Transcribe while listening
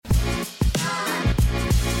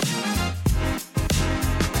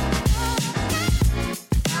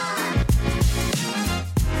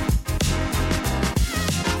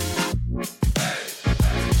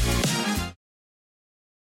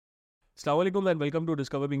अस्सलाम वालेकुम and welcome to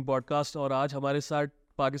discover Bing podcast. और आज हमारे साथ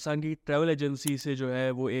पाकिस्तान की ट्रैवल एजेंसी से जो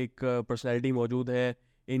है वो एक पर्सनैलिटी मौजूद है।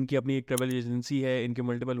 इनकी अपनी एक ट्रैवल एजेंसी है, इनके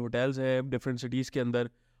मल्टीपल होटल्स हैं डिफरेंट सिटीज़ के अंदर।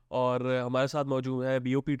 और हमारे साथ मौजूद है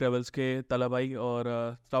बीओपी ट्रैवल्स के तला भाई। और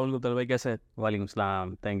अस्सलाम वालेकुम तला भाई, कैसे हैं? वालेकुम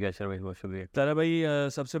सलाम। थैंक यू अशर भाई, बहुत शुक्रिया। तला भाई,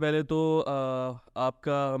 सबसे पहले तो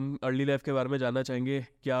आपका हम अर्ली लाइफ के बारे में जानना चाहेंगे।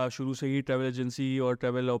 क्या शुरू से ही ट्रैवल एजेंसी और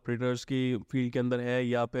ट्रैवल ऑपरेटर्स की फील्ड के अंदर है,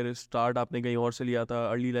 या फिर स्टार्ट आपने कहीं और से लिया था?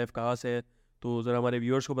 अर्ली लाइफ कहाँ से है, तो ज़रा हमारे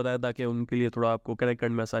व्यूअर्स को बताया ताकि उनके लिए थोड़ा आपको कनेक्ट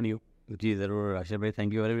करने में आसानी हो। जी ज़रूर अशर भाई,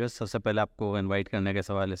 थैंक यू वेरी मच सबसे पहले आपको इनवाइट करने के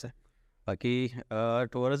सवाल से। बाकी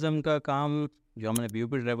टूरिज़म का काम जो हमने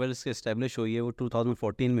बीओपी ट्रेवल्स के इस्टेब्लिश हुई है वो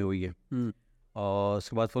 2014 में हुई है। और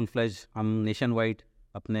उसके बाद फुल फ्लेज हम नेशन वाइड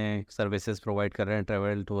अपने सर्विसेज प्रोवाइड कर रहे हैं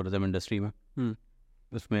ट्रैवल टूरिज़म इंडस्ट्री में।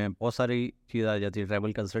 उसमें बहुत सारी चीज़ आ जाती है,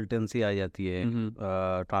 ट्रैवल कंसल्टेंसी आ जाती है,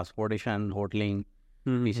 transportation, hoteling,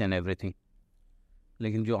 each and everything.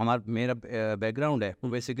 लेकिन जो मेरा बैकग्राउंड है वो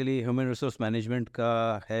बेसिकली ह्यूमन रिसोर्स मैनेजमेंट का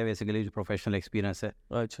है। बेसिकली जो प्रोफेशनल एक्सपीरियंस है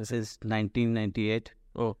अच्छा। सिंस 1998।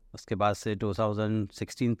 ओ उसके बाद से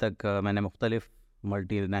 2016 तक मैंने मुख्तलिफ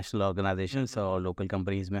मल्टी नेशनल ऑर्गेनाइजेशंस और लोकल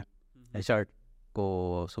कंपनीज़ में एचआर को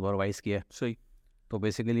सुपरवाइज़ किया। सही। तो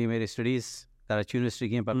बेसिकली मेरी स्टडीज़ कराची यूनिवर्सिटी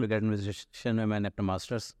की पब्लिक एडमिनिस्ट्रेशन में मैंने अपना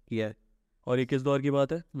मास्टर्स किया है। और ये किस दौर की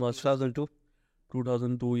बात है? 2002।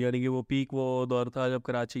 2002, यानी कि वो पीक वो दौर था जब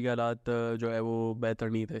कराची के हालात जो है वो बेहतर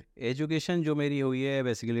नहीं थे। एजुकेशन जो मेरी हुई है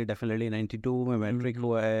बेसिकली डेफिनेटली 92 में मैट्रिक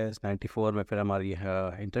हुआ है, 94 में फिर हमारी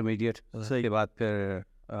इंटरमीडिएट, उसके बाद फिर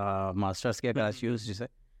मास्टर्स किया कराची यूनिवर्सिटी से।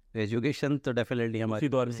 एजुकेशन तो डेफिनेटली हमारी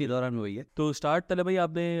इसी दौरान में हुई है। तो स्टार्ट तले भाई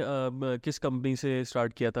आपने किस कंपनी से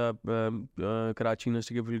स्टार्ट किया था कराची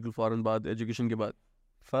यूनिवर्सिटी के बिल्कुल फ़ौरन बाद, एजुकेशन के बाद?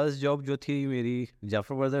 फर्स्ट जॉब जो थी मेरी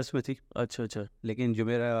जाफर ब्रदर्स में थी। अच्छा अच्छा। लेकिन जो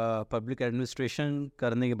मेरा पब्लिक एडमिनिस्ट्रेशन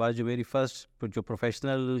करने के बाद जो मेरी फर्स्ट जो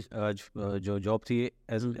प्रोफेशनल जो जॉब थी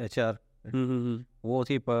एज एचआर, वो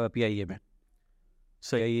थी पीआईए में।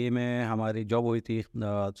 पीआईए में हमारी जॉब हुई थी,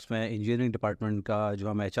 उसमें इंजीनियरिंग डिपार्टमेंट का जो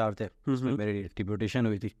हम एचआर थे उसमें मेरी डिप्यूटेशन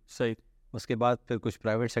हुई थी। सही। उसके बाद फिर कुछ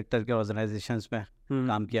प्राइवेट सेक्टर के ऑर्गेनाइजेशंस में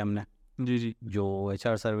काम किया हमने, जी जी, जो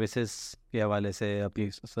एचआर सर्विसेज के हवाले से अपनी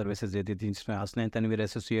सर्विसेज देती थी, जिसमें हसनैन तनवीर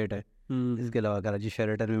एसोसिएट है। इसके अलावा कराची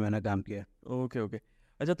शेरेटन में मैंने काम किया। Okay okay.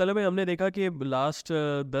 अच्छा तले भाई, हमने देखा कि लास्ट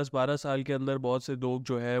 10-12 साल के अंदर बहुत से लोग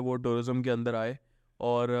जो है वो टूरिज़्म के अंदर आए।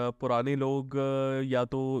 और पुराने लोग या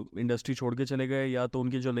तो इंडस्ट्री छोड़ के चले गए, या तो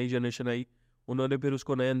उनकी जो नई जनरेशन आई उन्होंने फिर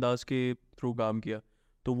उसको नए अंदाज के थ्रू काम किया।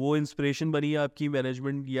 तो वो इंस्पिरेशन बनी आपकी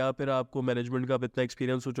मैनेजमेंट, या फिर आपको मैनेजमेंट का इतना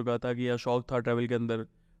एक्सपीरियंस हो चुका था कि या शौक था ट्रैवल के अंदर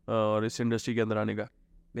और इस इंडस्ट्री के अंदर आने का?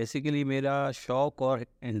 बेसिकली मेरा शौक और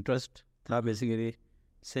इंटरेस्ट था बेसिकली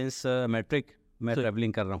सिंस मैट्रिक मैं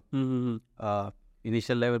ट्रैवलिंग कर रहा हूँ।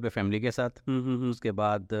 इनिशियल लेवल पे फैमिली के साथ, उसके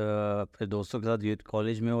बाद फिर दोस्तों के साथ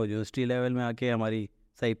कॉलेज में और यूनिवर्सिटी लेवल में आके हमारी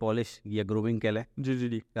सही पॉलिश या ग्रूमिंग कह लें जी जी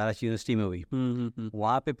जी। कराची यूनिवर्सिटी में हुई।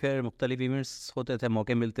 वहाँ पे फिर मुख्तलिफ इवेंट्स होते थे,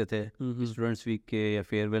 मौके मिलते थे स्टूडेंट्स वीक के या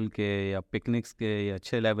फेयरवेल के या पिकनिक्स के या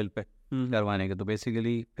अच्छे लेवल पे करवाने के। तो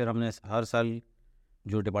बेसिकली फिर हमने हर साल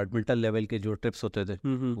जो डिपार्टमेंटल लेवल के जो ट्रिप्स होते थे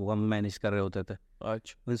वो हम मैनेज कर रहे होते थे।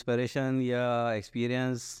 अच्छा। इंस्पिरेशन या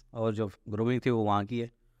एक्सपीरियंस और जो ग्रूमिंग थी वो वहाँ की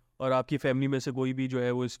है। और आपकी फैमिली में से कोई भी जो है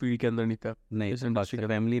वो इस फील्ड के अंदर नहीं था? नहीं, इस इंडस्ट्री का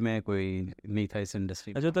फैमिली में कोई नहीं था इस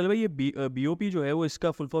इंडस्ट्री में। अच्छा तले भाई, ये बीओपी जो है वो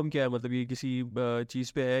इसका फुल फॉर्म क्या है? मतलब ये किसी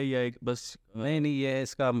चीज़ पे है या एक बस? नहीं, ये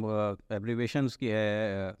इसका एब्रीविएशन उसकी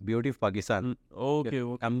है beauty of Pakistan. Okay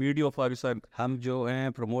okay, beauty of Pakistan. हम जो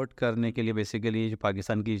हैं प्रमोट करने के लिए बेसिकली जो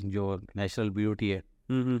पाकिस्तान की जो नेशनल ब्यूटी है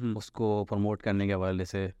उसको प्रमोट करने के हवाले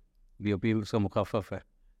से बीओपी उसका मुखाफफ है।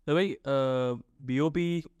 तो भाई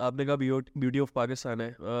बीओपी आपने कहा ब्यूटी ऑफ पाकिस्तान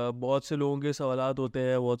है। बहुत से लोगों के सवालात होते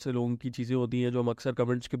हैं, बहुत से लोगों की चीज़ें होती हैं जो हम अक्सर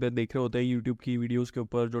कमेंट्स के पे देख रहे होते हैं यूट्यूब की वीडियोस के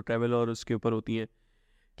ऊपर, जो ट्रैवल और उसके ऊपर होती हैं,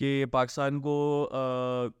 कि पाकिस्तान को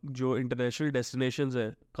जो इंटरनेशनल डेस्टिनेशंस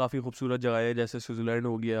हैं, काफ़ी खूबसूरत जगह है जैसे स्विट्ज़रलैंड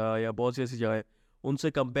हो गया या बहुत सी ऐसी जगह,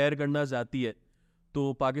 उनसे कंपेयर करना ज़्यादती है। तो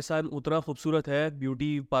पाकिस्तान उतना खूबसूरत है,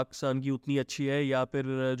 ब्यूटी पाकिस्तान की उतनी अच्छी है, या फिर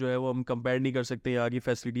जो है वो हम कंपेयर नहीं कर सकते यहाँ की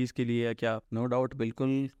फैसिलिटीज़ के लिए, या क्या? नो डाउट,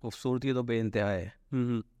 बिल्कुल खूबसूरती तो बेइंतहा है।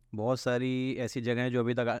 बहुत सारी ऐसी जगह हैं जो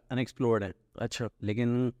अभी तक अनएक्सप्लोर्ड हैं। अच्छा।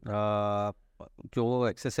 लेकिन जो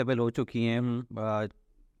एक्सेसिबल हो चुकी हैं,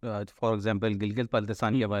 फॉर एग्जांपल गिलगित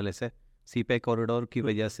बल्तिस्तान के हवाले से सीपैक कॉरिडोर की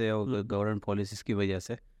वजह से और गवर्नमेंट पॉलिसीज़ की वजह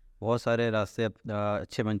से बहुत सारे रास्ते अब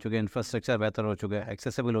अच्छे बन चुके हैं, इंफ्रास्ट्रक्चर बेहतर हो चुका है,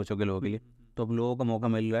 एक्सेसिबल हो चुके लोगों के लिए। तो अब लोगों को मौका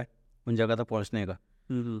मिल रहा है उन जगह तक पहुंचने का।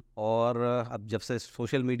 और अब जब से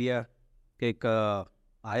सोशल मीडिया के एक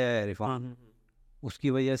आया है रिफॉर्म, उसकी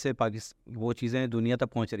वजह से पाकिस्तान वो चीज़ें दुनिया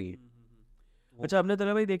तक पहुंच रही है। अच्छा, आपने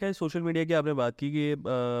तरह भाई देखा है सोशल मीडिया की, आपने बात की कि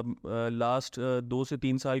लास्ट 2 से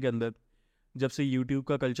 3 साल के अंदर जब से यूट्यूब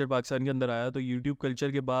का कल्चर पाकिस्तान के अंदर आया, तो यूट्यूब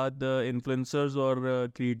कल्चर के बाद इन्फ्लुएंसर्स और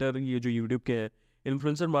क्रिएटर, ये जो यूट्यूब के हैं,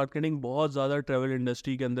 इन्फ्लुएंसर मार्केटिंग बहुत ज़्यादा ट्रैवल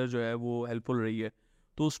इंडस्ट्री के अंदर जो है वो हेल्पफुल रही है।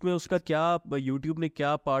 तो उसमें उसका क्या, यूट्यूब ने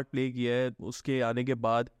क्या पार्ट प्ले किया है उसके आने के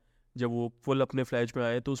बाद, जब वो फुल अपने फ्लैज में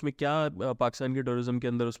आए, तो उसमें क्या पाकिस्तान के टूरिज्म के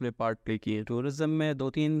अंदर उसने पार्ट प्ले किए हैं? टूरिज़्म में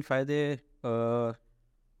 2-3 फ़ायदे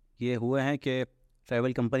ये हुए हैं कि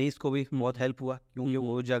ट्रैवल कंपनीज़ को भी बहुत हेल्प हुआ, क्योंकि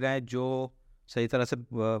वो जगह जो सही तरह से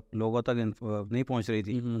लोगों तक नहीं पहुंच रही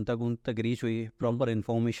थी, उन तक रीच हुई, प्रॉपर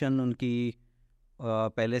इन्फॉर्मेशन उनकी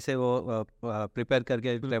पहले से वो प्रिपेयर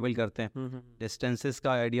करके ट्रैवल करते हैं, डिस्टेंसेस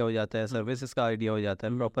का आइडिया हो जाता है, सर्विसेज का आइडिया हो जाता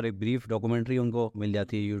है, प्रॉपर एक ब्रीफ डॉक्यूमेंट्री उनको मिल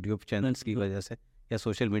जाती है यूट्यूब चैनल्स की वजह से या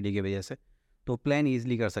सोशल मीडिया की वजह से, तो प्लान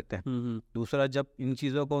ईजिली कर सकते हैं। दूसरा, जब इन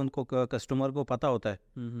चीज़ों को उनको कस्टमर को पता होता है,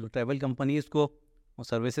 तो ट्रैवल कंपनीज़ को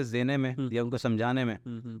सर्विसेज देने में या उनको समझाने में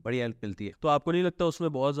बड़ी हेल्प मिलती है। तो आपको नहीं लगता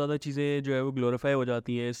उसमें बहुत ज़्यादा चीज़ें जो है वो ग्लोरीफाई हो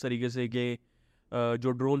जाती हैं इस तरीके से कि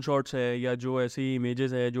जो ड्रोन शॉट्स है या जो ऐसी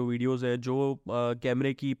इमेजेस हैं, जो वीडियोस हैं, जो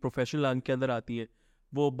कैमरे की प्रोफेशनल आंख के अंदर आती हैं,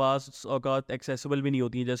 वो बास औकात एक्सेसिबल भी नहीं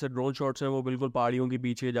होती हैं। जैसे ड्रोन शॉट्स हैं वो बिल्कुल पहाड़ियों के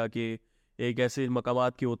पीछे जाके एक ऐसे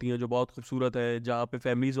मकामात की होती हैं जो बहुत खूबसूरत है, जहाँ पे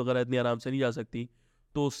फैमिलीज़ वगैरह इतनी आराम से नहीं जा सकती।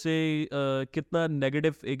 तो उससे कितना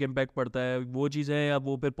नेगेटिव एक इम्पैक्ट पड़ता है, वो चीज़ है, या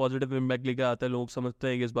वो फिर पॉजिटिव इम्पैक्ट लेकर आता है, लोग समझते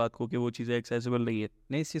हैं कि इस बात को कि वो चीज़ें एक्सेसिबल नहीं है?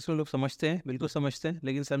 नहीं, इस चीज़ को लोग समझते हैं, बिल्कुल समझते हैं,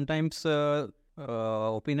 लेकिन समटाइम्स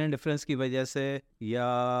ओपिनियन डिफरेंस की वजह से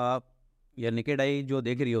या नेकेड आई जो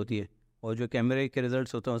देख रही होती है और जो कैमरे के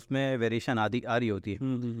रिजल्ट्स होते हैं उसमें वेरिएशन आ रही होती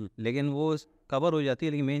है, लेकिन वो कवर हो जाती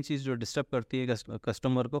है। लेकिन मेन चीज़ जो डिस्टर्ब करती है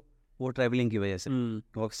कस्टमर को, वो ट्रैवलिंग की वजह से,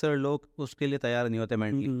 तो अक्सर लोग उसके लिए तैयार नहीं होते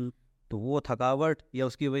मेंटली, तो वो थकावट या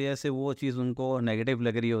उसकी वजह से वो चीज़ उनको नेगेटिव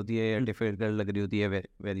लग रही होती है या डिफिकल्ट लग रही होती है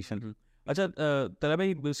वेरिएशन। अच्छा, तला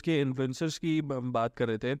भाई, इसके इन्फ्लुएंसर्स की हम बात कर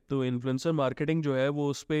रहे थे, तो इन्फ्लुएंसर मार्केटिंग जो है वो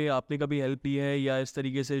उस पर आपने कभी हेल्प ली है, या इस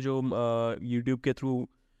तरीके से जो यूट्यूब के थ्रू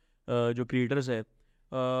जो क्रिएटर्स हैं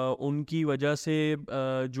उनकी वजह से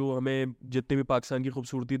जो हमें जितनी भी पाकिस्तान की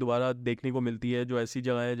खूबसूरती दोबारा देखने को मिलती है, जो ऐसी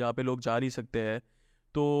जगह है जहाँ पे लोग जा नहीं सकते हैं,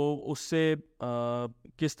 तो उससे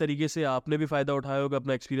किस तरीके से आपने भी फ़ायदा उठाया होगा?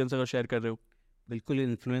 अपना एक्सपीरियंस अगर शेयर कर रहे हो। बिल्कुल,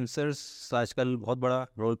 इन्फ्लुएंसर्स आजकल बहुत बड़ा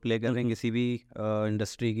रोल प्ले कर रहे हैं किसी भी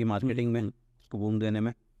इंडस्ट्री की मार्केटिंग में, उसको बूम देने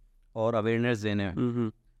में और अवेयरनेस देने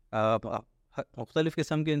में। मुख्तलिफ़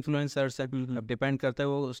किस्म के इन्फ्लुएंसर्स हैं, अब डिपेंड करता है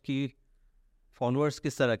वो उसकी फॉलोअर्स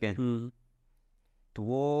किस तरह के हैं, तो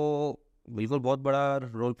वो बिल्कुल बहुत बड़ा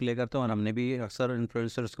रोल प्ले करते हैं। और हमने भी अक्सर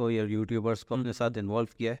इन्फ्लुएंसर्स को या यूट्यूबर्स को अपने साथ इन्वॉल्व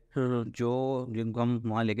किया है, जिनको हम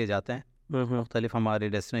वहाँ लेके जाते हैं मुख्तलिफ हमारे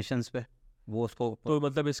डेस्टिनेशंस पे, वो उसको। तो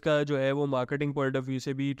मतलब इसका जो है वो मार्केटिंग पॉइंट ऑफ व्यू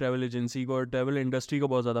से भी ट्रैवल एजेंसी को और ट्रैवल इंडस्ट्री को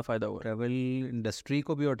बहुत ज़्यादा फ़ायदा हुआ है। ट्रैवल इंडस्ट्री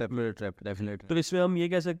को भी और डेफिनेटली। तो इसमें हम ये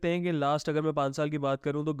कह सकते हैं कि लास्ट अगर मैं 5 साल की बात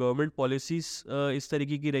करूं, तो गवर्नमेंट पॉलिसीज़ इस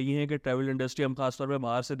तरीके की रही हैं कि ट्रैवल इंडस्ट्री, हम खासतौर पे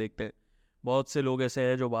बाहर से देखते हैं, बहुत से लोग ऐसे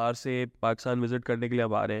हैं जो बाहर से पाकिस्तान विज़िट करने के लिए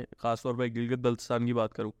अब आ रहे हैं, ख़ासतौर पर गिलगित बल्तिस्तान की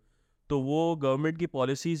बात करूँ, तो वो गवर्नमेंट की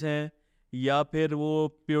पॉलिसीज़ हैं, या फिर वो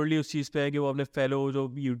प्योरली उस चीज़ पे है कि वो अपने फेलो जो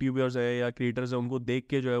यूट्यूबर्स हैं या क्रिएटर्स हैं उनको देख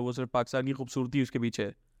के जो है वो सिर्फ पाकिस्तान की खूबसूरती उसके पीछे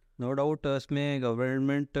है? नो डाउट इसमें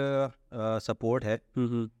गवर्नमेंट सपोर्ट है,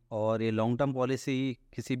 और ये लॉन्ग टर्म पॉलिसी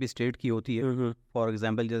किसी भी स्टेट की होती है। फॉर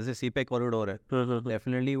एग्जांपल जैसे सीपेक कॉरिडोर है,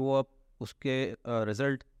 डेफिनेटली वो अब उसके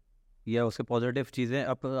रिजल्ट या उसके पॉजिटिव चीज़ें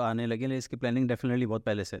अब आने लगी, लेकिन इसकी प्लानिंग डेफिनेटली बहुत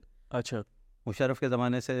पहले से। अच्छा। मुशर्रफ के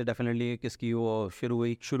ज़माने से डेफिनेटली किसकी वो शुरू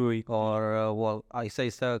हुई और वो आहिस्ता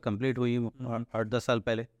आहिस्ता कंप्लीट हुई 8-10 साल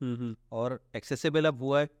पहले, और एक्सेसिबल अब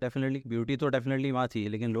हुआ है। डेफिनेटली ब्यूटी तो डेफिनेटली वहाँ थी,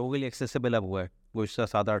 लेकिन लोगों के लिए एक्सेसिबल अब हुआ है गुज़श्ता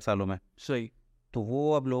 7-8 सालों में। सही। तो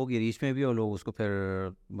वो अब लोगों की रीच में भी, और लोग उसको फिर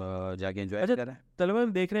जाके एंजॉय कर रहे हैं। तलबा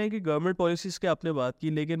हम देख रहे हैं कि गवर्नमेंट पॉलिसीज़ की आपने बात की,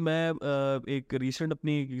 लेकिन मैं एक रीसेंट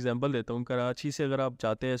अपनी एग्जांपल देता हूँ। कराची से अगर आप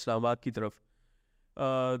जाते हैं इस्लामाबाद की तरफ,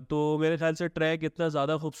 तो मेरे ख्याल से ट्रैक इतना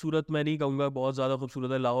ज़्यादा खूबसूरत मैं नहीं कहूँगा, बहुत ज़्यादा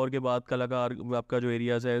खूबसूरत है। लाहौर के बाद कलाकार आपका जो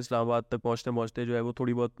एरियाज़ है, इस्लामाबाद तक पहुँचते पहुँचते जो है वो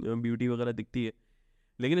थोड़ी बहुत ब्यूटी वगैरह दिखती है,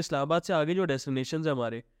 लेकिन इस्लामाबाद से आगे जो डेस्टिनेशन है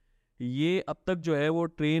हमारे, ये अब तक जो है वो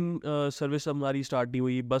ट्रेन सर्विस हमारी स्टार्ट नहीं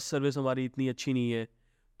हुई, बस सर्विस हमारी इतनी अच्छी नहीं है।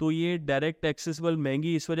 तो ये डायरेक्ट एक्सेसिबल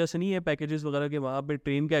महंगी इस वजह से नहीं है पैकेजेस वगैरह के, वहाँ पे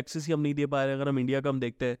ट्रेन का एक्सेस ही हम नहीं दे पा रहे हैं। अगर हम इंडिया का हम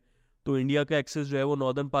देखते हैं, तो इंडिया का एक्सेस जो है वो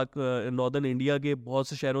नॉर्दर्न इंडिया के बहुत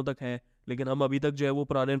से शहरों तक है, लेकिन हम अभी तक जो है वो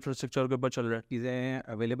पुराने इंफ्रास्ट्रक्चर के ऊपर चल रहे हैं। चीज़ें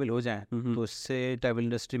अवेलेबल हो जाएँ तो इससे ट्रैवल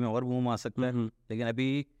इंडस्ट्री में और बूम आ सकता है, लेकिन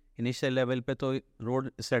अभी इनिशियल लेवल पे तो रोड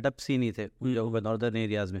सेटअप्स ही नहीं थे जो नॉर्दर्न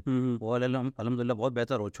एरियाज़ में, वो अल्हम्दुलिल्लाह बहुत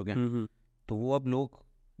बेहतर हो चुके हैं। तो वो अब लोग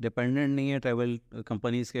डिपेंडेंट नहीं है ट्रैवल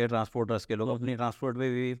कंपनीज़ के, ट्रांसपोर्टर्स के, लोग अपनी ट्रांसपोर्ट पे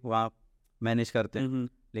भी वहाँ मैनेज करते हैं।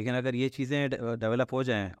 लेकिन अगर ये चीज़ें डेवलप हो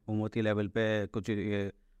जाएँ उमूमती लेवल पे, कुछ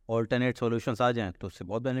ऑल्टरनेट सॉल्यूशंस आ जाएँ तो उससे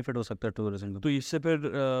बहुत बेनिफिट हो सकता है टूरिज्म को। तो इससे फिर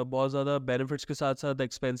बहुत ज़्यादा बेनिफिट्स के साथ साथ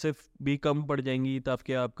एक्सपेंसिव भी कम पड़ जाएंगी,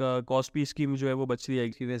 ताकि आपका कॉस्ट भी स्कीम जो है वो बचती जाएगी।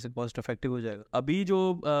 इसकी वजह से कॉस्ट इफेक्टिव हो जाएगा। अभी जो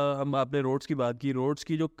हम आपने रोड्स की बात की, रोड्स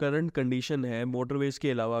की जो करंट कंडीशन है मोटरवेज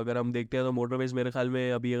के अलावा अगर हम देखते हैं तो मोटरवेज मेरे ख्याल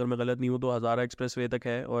में अभी, अगर मैं गलत नहीं हूँ तो, हज़ारा एक्सप्रेस वे तक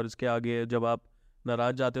है, और इसके आगे जब आप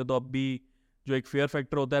नारायण जाते हो तो अब भी जो एक फेयर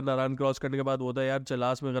फैक्टर होता है नारायण क्रॉस करने के बाद वो होता है यार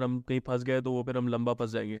चलास में अगर हम कहीं फंस गए तो वो फिर हम लंबा फंस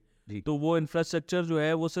जाएंगे। जी। तो वो इंफ्रास्ट्रक्चर जो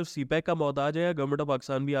है वो सिर्फ सीपैक का मोहताज है या गवर्नमेंट ऑफ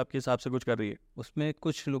पाकिस्तान भी आपके हिसाब से कुछ कर रही है? उसमें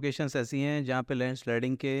कुछ लोकेशंस ऐसी हैं जहाँ पे लैंड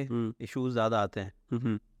स्लाइडिंग के इश्यूज ज़्यादा आते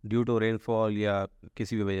हैं ड्यू टू रेनफॉल या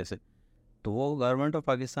किसी भी वजह से। तो वो गवर्नमेंट ऑफ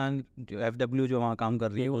पाकिस्तान जो FW जो वहाँ काम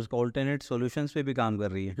कर रही है उसका ऑल्टरनेट सॉल्यूशंस पे भी काम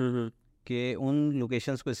कर रही है कि उन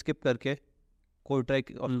लोकेशंस को स्किप करके कोई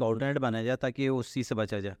ट्रैक ऑल्टरनेट बनाया जाए ताकि उस चीज़ से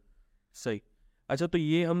बचा जाए। सही। अच्छा, तो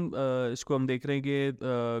ये हम इसको हम देख रहे हैं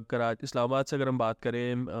कि कराची इस्लामाबाद से अगर हम बात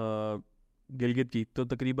करें गिलगित की, तो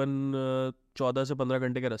तकरीबन 14 से 15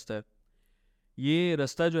 घंटे का रास्ता है। ये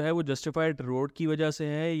रास्ता जो है वो जस्टिफाइड रोड की वजह से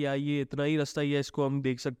है, या ये इतना ही रास्ता ही है इसको हम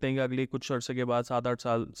देख सकते हैं कि अगले कुछ अरसे के बाद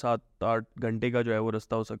 7-8 घंटे का जो है वो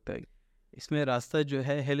रास्ता हो सकता है? इसमें रास्ता जो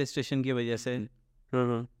है हिल स्टेशन की वजह से,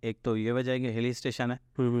 एक तो ये वजह है कि हिल स्टेशन है,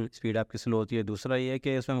 स्पीड आपकी स्लो होती है। दूसरा ये है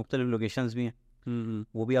कि इसमें मुख्तलिफ लोकेशंस भी हैं,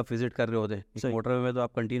 वो भी आप विजिट कर रहे होते हैं। मोटरवे में तो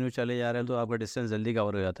आप कंटिन्यू चले जा रहे हैं तो आपका डिस्टेंस जल्दी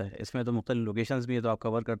कवर हो जाता है, इसमें तो मुख्तलिफ लोकेशंस भी है तो आप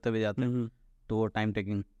कवर करते हुए जाते हैं तो वो टाइम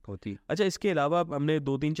टेकिंग होती है। अच्छा, इसके अलावा हमने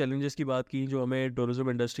 2-3 चैलेंजेस की बात की जो हमें टूरिज्म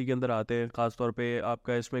इंडस्ट्री के अंदर आते हैं, ख़ासतौर पे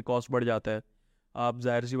आपका इसमें कॉस्ट बढ़ जाता है। आप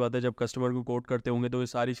जाहिर सी बात है जब कस्टमर को कोट करते होंगे तो ये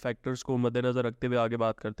सारी फैक्टर्स को मद्देनज़र रखते हुए आगे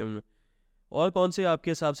बात करते होंगे। और कौन से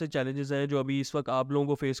आपके हिसाब से चैलेंजेस हैं जो अभी इस वक्त आप लोगों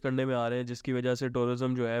को फेस करने में आ रहे हैं, जिसकी वजह से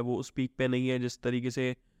टूरिज्म जो है वो उस पीक पे नहीं है? जिस तरीके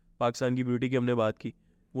से पाकिस्तान की ब्यूटी की हमने बात की,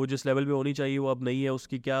 वो जिस लेवल पे होनी चाहिए वो अब नहीं है,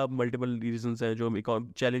 उसकी क्या मल्टीपल रीजंस हैं जो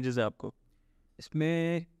चैलेंजेस हैं आपको?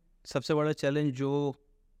 इसमें सबसे बड़ा चैलेंज जो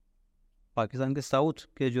पाकिस्तान के साउथ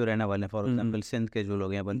के जो रहने वाले हैं, फॉर एग्जांपल सिंध के जो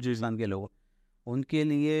लोग हैं, बलूचिस्तान के लोग, उनके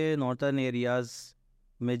लिए नॉर्थर्न एरियाज़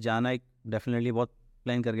में जाना एक डेफिनेटली बहुत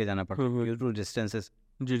प्लान करके जाना पड़ता है ड्यू टू डिस्टेंसेस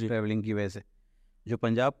ट्रैवलिंग की वजह से। जो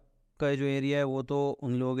पंजाब का जो एरिया है वो तो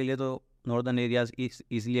उन लोगों के लिए तो नॉर्दर्न एरियाज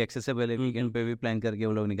ईजिली एक्सेसिबल है, वीकेंड पे भी प्लान करके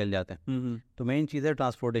वो लोग निकल जाते हैं। तो मेन चीज़ है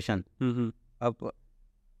ट्रांसपोर्टेशन। अब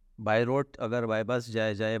बाय रोड अगर बाय बस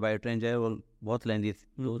जाए बाय ट्रेन जाए वो बहुत लेंदी,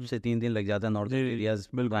 2 से 3 दिन लग जाता है नॉर्दर्न एरियाज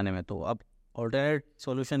जाने में। तो अब ऑल्टरनेट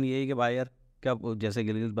सॉल्यूशन ये है कि बायर क्या, जैसे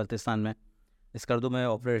गिलगित बल्तिस्तान में इस कर दो में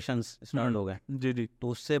ऑपरेशंस स्टार्ट हो गए जी, तो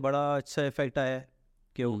उससे बड़ा अच्छा इफेक्ट आया है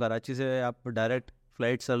कि वो कराची से आप डायरेक्ट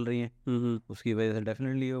फ्लाइट चल रही हैं, उसकी वजह से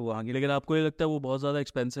डेफिनेटली वहाँ की। लेकिन आपको ये लगता है वो बहुत ज़्यादा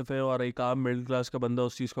एक्सपेंसिव है और एक आम मिडिल क्लास का बंदा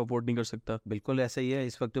उस चीज़ को अफोर्ड नहीं कर सकता? बिल्कुल ऐसा ही है।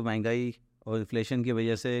 इस वक्त तो महंगाई और इन्फ्लेशन की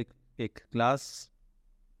वजह से एक क्लास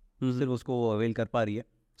सिर्फ उसको अवेल कर पा रही है,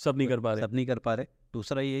 सब नहीं कर पा रहे।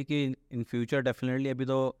 दूसरा ये है कि इन फ्यूचर डेफिनेटली अभी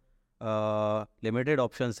तो लिमिटेड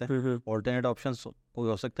ऑप्शंस हैं, ऑल्टरनेट ऑप्शंस कोई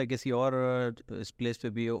हो सकता है किसी और इस प्लेस पे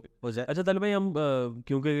भी हो जाए। अच्छा तालिब भाई, हम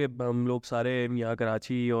क्योंकि हम लोग सारे यहाँ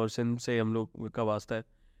कराची और सिंध से हम लोग का वास्ता है,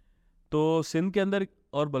 तो सिंध के अंदर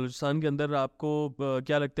और बलूचिस्तान के अंदर आपको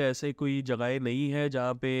क्या लगता है ऐसे कोई जगहें नहीं है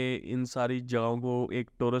जहाँ पे इन सारी जगहों को एक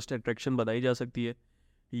टूरिस्ट अट्रैक्शन बनाई जा सकती है,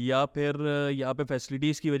 या फिर यहाँ पे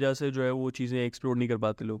फैसिलिटीज़ की वजह से जो है वो चीज़ें एक्सप्लोर नहीं कर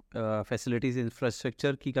पाते लोग? फैसिलिटीज़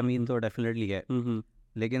इंफ्रास्ट्रक्चर की कमी तो डेफिनेटली है,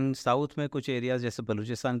 लेकिन साउथ में कुछ एरियाज जैसे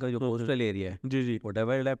बलूचिस्तान का जो कोस्टल एरिया है जी वो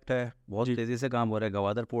डेवलप्ड है, बहुत तेज़ी से काम हो रहा है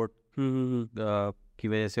गवादर पोर्ट की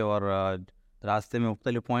वजह से, और रास्ते में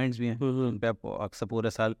मुख्तलिफ पॉइंट्स भी हैं उन पे आप अक्सर पूरे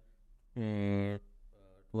साल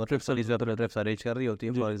ट्रिप्स अरेंज कर रही होती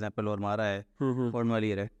है। फॉर एग्जांपल और मारा है,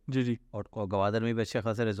 कॉर्नवालियर है जी, और गवादर में भी अच्छे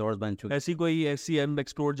खासे रिजॉर्ट्स बन चुके हैं। ऐसी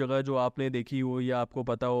अनएक्सप्लोर्ड जगह जो आपने देखी हो या आपको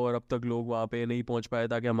पता हो और अब तक लोग वहाँ पे नहीं पहुँच पाए,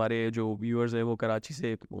 ताकि हमारे जो व्यूअर्स हैं वो कराची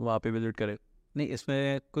से वहाँ पे विजिट करें? नहीं,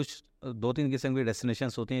 इसमें कुछ 2-3 किस्म की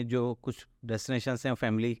डेस्टिनेशंस होती हैं। जो कुछ डेस्टिनेशंस हैं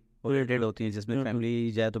फैमिली ओरिएंटेड होती हैं, जिसमें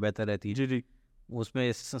फैमिली जाए तो बेहतर रहती है। जी,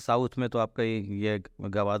 उसमें साउथ में तो आपका ये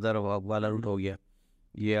गवादर वाला रूट हो गया,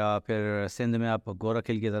 या फिर सिंध में आप गोरख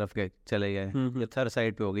हिल की तरफ चले गए, ये थर्ड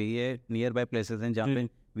साइड पे हो गई। ये नियर बाय प्लेसेस हैं जहाँ पे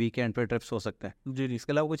वीकेंड पे ट्रिप्स हो सकते हैं। जी।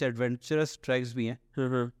 इसके अलावा कुछ एडवेंचरस ट्रैक्स भी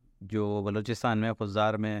हैं जो बलूचिस्तान में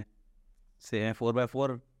खुजार में से हैं,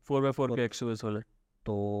 4x4 के एक्सप्रेस वाले,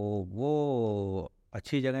 तो वो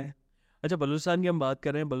अच्छी जगह है। अच्छा, बलूचिस्तान की हम बात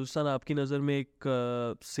करें, बलूचिस्तान आपकी नज़र में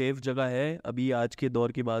एक सेफ़ जगह है अभी आज के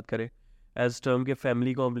दौर की बात करें, एज टर्म के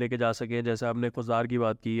फैमिली को हम लेके जा सकें? जैसे आपने खुजार की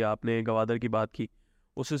बात की, आपने गवादर की बात की,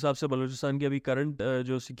 उस हिसाब से बलूचिस्तान की अभी करंट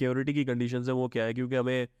जो सिक्योरिटी की कंडीशंस है वो क्या है? क्योंकि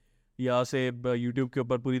हमें यहाँ से यूट्यूब के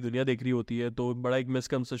ऊपर पूरी दुनिया देख रही होती है, तो बड़ा एक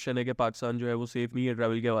मिसकंसेप्शन है कि पाकिस्तान जो है वो सेफ़ नहीं है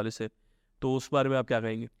ट्रैवल के हवाले से, तो उस बारे में आप क्या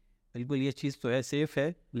कहेंगे? बिल्कुल ये चीज़ तो है, सेफ़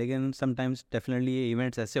है, लेकिन समटाइम्स डेफिनेटली ये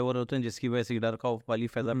इवेंट्स ऐसे हो रहे होते हैं जिसकी वजह से डर खौफ वाली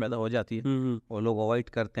फ़ैज़ा पैदा हो जाती है और लोग अवॉइड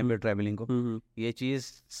करते हैं फिर ट्रैवलिंग को। ये चीज़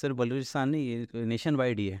सिर्फ बलूचिस्तान नहीं, ये नेशन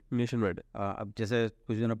वाइड ही है। Nation wide. अब जैसे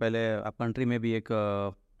कुछ दिनों पहले अब कंट्री में भी एक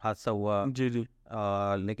हादसा हुआ, जी जी।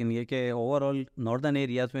 लेकिन ये कि ओवरऑल नॉर्दर्न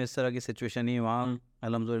एरियाज़ में इस तरह की सिचुएशन नहीं है, वहाँ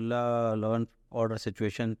अल्हम्दुलिल्लाह लॉ एंड ऑर्डर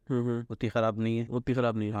सिचुएशन उतनी ख़राब नहीं है। उतनी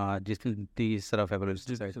ख़राब नहीं है हाँ, जितनी इस तरफ है जिस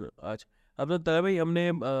बलूचिस्तान साइड। तरह आज। अब तो तय भाई हमने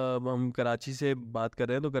हम कराची से बात कर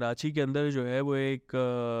रहे हैं, तो कराची के अंदर जो है वो एक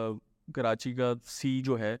कराची का सी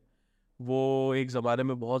जो है वो एक ज़माने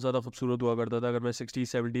में बहुत ज़्यादा खूबसूरत हुआ करता था। अगर मैं 60s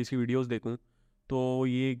 70s की वीडियोस देखूं तो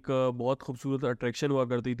ये एक बहुत खूबसूरत अट्रैक्शन हुआ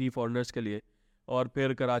करती थी फॉरेनर्स के लिए। और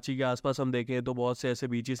फिर कराची के आसपास हम देखें तो बहुत से ऐसे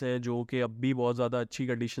बीचेस हैं जो कि अब भी बहुत ज़्यादा अच्छी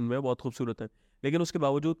कंडीशन में बहुत खूबसूरत हैं। लेकिन उसके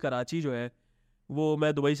बावजूद कराची जो है वो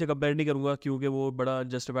मैं दुबई से कंपेयर नहीं करूँगा क्योंकि वो बड़ा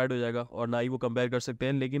जस्टिफाइड हो जाएगा और ना ही वो कंपेयर कर सकते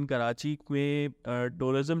हैं। लेकिन कराची में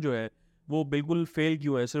टूरिज़्म जो है वो बिल्कुल फेल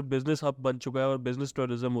क्यों है? सिर्फ बिजनेस हब बन चुका है और बिजनेस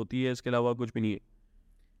टूरिज़्म होती है, इसके अलावा कुछ भी नहीं है।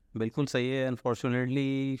 बिल्कुल सही है।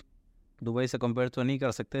 अनफॉर्चुनेटली दुबई से कंपेयर तो नहीं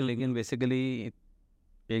कर सकते, लेकिन बेसिकली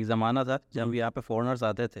एक ज़माना था जब यहाँ पे फॉरेनर्स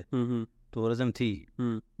आते थे, टूरिज़्म थी,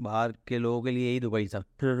 बाहर के लोगों के लिए यही दुबई था।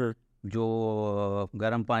 जो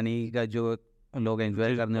गर्म पानी का जो लोग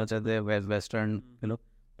एंजॉय करने होते थे, वेस्टर्न लोग,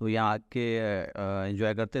 तो यहाँ आके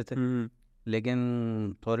एंजॉय करते थे।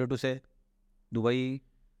 लेकिन सॉरी टू से दुबई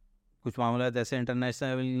कुछ मामला ऐसे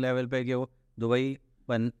इंटरनेशनल लेवल पे कि वो दुबई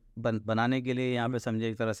बनाने के लिए यहाँ पे समझे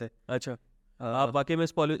एक तरह से। अच्छा, आप वाकई में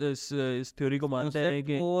इस थ्योरी को मानते हैं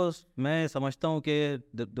कि वो मैं समझता हूँ कि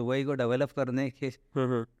दुबई को डेवलप करने के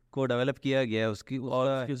को डेवलप किया गया है उसकी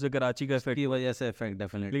उससे कराची का इफेक्ट की वजह से इफेक्ट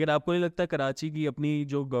डेफिनेटली। लेकिन आपको नहीं लगता कराची की अपनी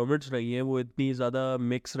जो गवर्नमेंट्स रही हैं वो इतनी ज़्यादा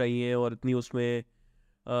मिक्स रही हैं और इतनी उसमें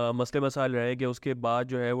मसले मसाइल रहे कि उसके बाद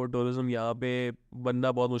जो है वो टूरिज़्म यहाँ पे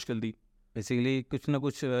बनना बहुत मुश्किल थी? बेसिकली कुछ ना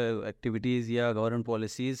कुछ एक्टिविटीज़ या गवर्नमेंट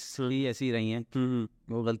पॉलिसीज़ ही ऐसी रही हैं।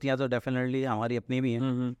 वो गलतियाँ तो डेफिनेटली हमारी अपनी भी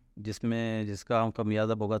हैं, जिसका हम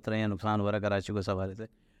खमियाजा भुगत रहे हैं, नुकसान हो रहा है कराची को हवाले से।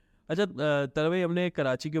 अच्छा, तरह हमने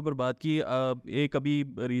कराची के ऊपर बात की। एक अभी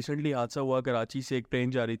रिसेंटली हादसा हुआ, कराची से एक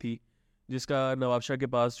ट्रेन जा रही थी जिसका नवाबशाह के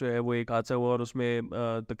पास जो है वो एक हादसा हुआ और उसमें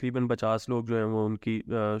तकरीबन 50 लोग जो हैं वो उनकी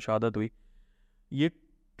शहादत हुई। ये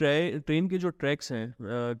ट्रेन के जो ट्रैक्स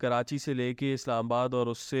हैं कराची से लेके इस्लामाबाद और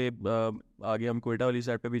उससे आगे हम कोयटा वाली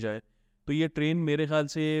साइड पे भी जाएं तो ये ट्रेन मेरे ख्याल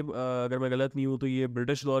से अगर मैं गलत नहीं हूँ तो ये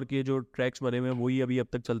ब्रिटिश दौर के जो ट्रैक्स बने हुए हैं वही अभी अब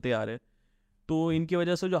तक चलते आ रहे हैं। तो इनकी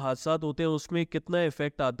वजह से जो हादसा होते हैं उसमें कितना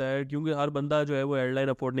इफेक्ट आता है? क्योंकि हर बंदा जो है वो एयरलाइन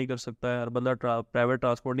अफोर्ड नहीं कर सकता है, हर बंदा प्राइवेट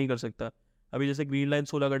ट्रांसपोर्ट नहीं कर सकता। अभी जैसे ग्रीन लाइन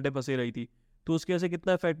 16 घंटे फंसे रही थी, तो उसकी वजह से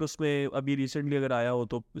कितना इफेक्ट उसमें अभी रिसेंटली अगर आया हो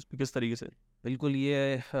तो इस पर किस तरीके से? बिल्कुल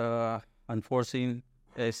ये अनफोर्सिन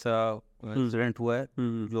ऐसा इंसिडेंट हुआ है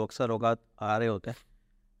जो अक्सर औकात आ रहे होते हैं,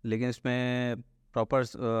 लेकिन इसमें प्रॉपर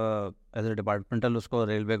एज ए डिपार्टमेंटल उसको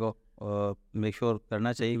रेलवे को मेक श्योर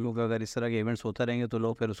करना चाहिए, क्योंकि अगर इस तरह के इवेंट्स होते रहेंगे तो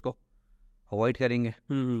लोग फिर उसको अवॉइड करेंगे।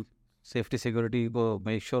 सेफ्टी सिक्योरिटी को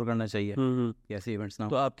मेक श्योर करना चाहिए कि ऐसे इवेंट्स ना हो।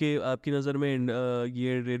 तो आपकी नज़र में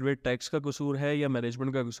ये रेलवे टैक्स का कसूर है या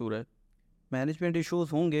मैनेजमेंट का कसूर है? मैनेजमेंट इश्यूज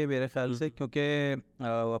होंगे मेरे ख्याल से, क्योंकि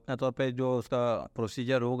अपने तौर पे जो उसका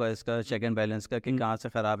प्रोसीजर होगा इसका चेक एंड बैलेंस का कि कहाँ से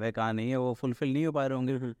ख़राब है कहाँ नहीं है, वो फुलफिल नहीं हो पा रहे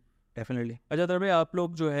होंगे डेफिनेटली। अच्छा तर भाई, आप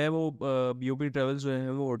लोग जो है वो बीओपी ट्रेवल्स जो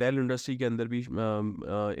है वो होटल इंडस्ट्री के अंदर भी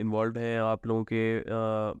इन्वॉल्व हैं। आप लोगों के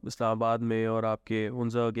इस्लामाबाद में और आपके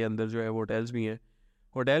हुंजा के अंदर जो है वो होटल्स भी हैं।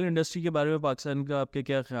 होटल इंडस्ट्री के बारे में पाकिस्तान का आपके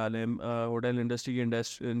क्या ख्याल है? होटल इंडस्ट्री के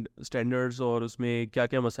स्टैंडर्ड्स और उसमें क्या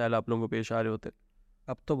क्या मसाइल आप लोगों को पेश आ रहे होते हैं?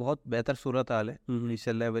 अब तो बहुत बेहतर सूरत हाल है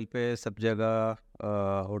इनिशियल लेवल पे, सब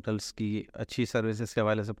जगह होटल्स की अच्छी सर्विसेज के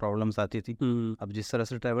हवाले से प्रॉब्लम्स आती थी। अब जिस तरह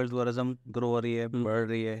से ट्रैवल टूरिज्म ग्रो हो रही है, बढ़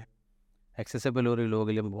रही है, एक्सेसिबल हो रही है लोगों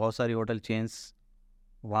के लिए, बहुत सारी होटल चेन्स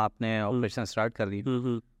वहाँ अपने ऑपरेशन स्टार्ट कर रही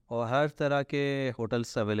है और हर तरह के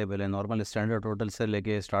होटल्स अवेलेबल है, नॉर्मल स्टैंडर्ड होटल से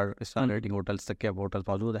लेके स्टार रेटिंग होटल्स तक के अब होटल्स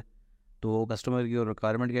मौजूद है। तो कस्टमर की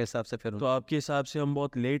रिक्वायरमेंट के हिसाब से फिर तो आपके हिसाब से हम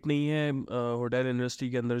बहुत लेट नहीं है होटल इंडस्ट्री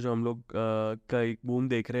के अंदर जो हम लोग का एक बूम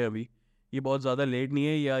देख रहे हैं अभी, ये बहुत ज़्यादा लेट नहीं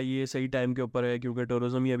है या ये सही टाइम के ऊपर है? क्योंकि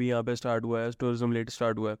टूरिज़्म ही अभी यहाँ पे स्टार्ट हुआ है, टूरिज़्म लेट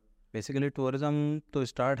स्टार्ट हुआ है। बेसिकली टूरिज़्म तो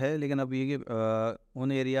स्टार्ट है, लेकिन अब ये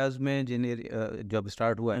उन एरियाज़ में जब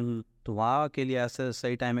स्टार्ट हुआ है तो वहाँ के लिए ऐसा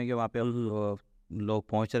सही टाइम है कि वहाँ पे लोग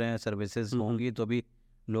पहुँच रहे हैं, सर्विसेज होंगी तो भी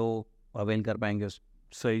लोग अवेल कर पाएंगे उस।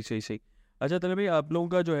 सही सही सही। अच्छा तले भाई, आप लोगों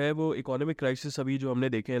का जो है वो इकोनॉमिक क्राइसिस अभी जो हमने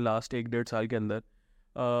देखे हैं लास्ट 1-1.5 साल के अंदर,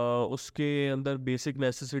 उसके अंदर बेसिक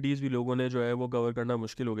नेसेसिटीज़ भी लोगों ने जो है वो कवर करना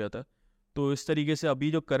मुश्किल हो गया था। तो इस तरीके से अभी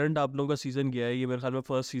जो करंट आप लोगों का सीज़न गया है, ये मेरे ख्याल में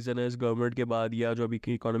फर्स्ट सीज़न है इस गवर्नमेंट के बाद या जो अभी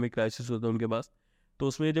की इकोनॉमिक क्राइसिस होता है उनके पास। तो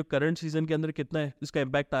उसमें जो करंट सीज़न के अंदर कितना है इसका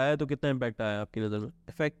इम्पैक्ट आया है, तो कितना इम्पैक्ट आया है आपकी नज़र में?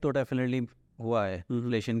 इफेक्ट तो डेफिनेटली हुआ है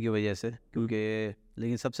इन्फ्लेशन की वजह से, क्योंकि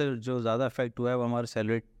लेकिन सबसे जो ज़्यादा इफेक्ट हुआ है वो हमारे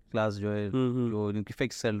सैलरी क्लास जो है, जो इनकी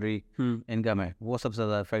फिक्स सैलरी इनकम है, वो सबसे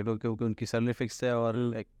ज़्यादा इफेक्ट हो, क्योंकि उनकी सैलरी फिक्स है और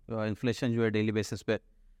इन्फ्लेशन जो है डेली बेसिस पे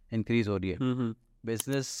इंक्रीज़ हो रही है।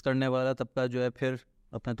 बिजनेस करने वाला तबका जो है फिर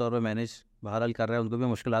अपने तौर पे मैनेज बहरहाल कर रहा है, उनको भी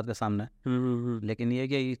मुश्किलात का सामना है। लेकिन ये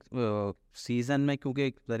कि सीज़न में क्योंकि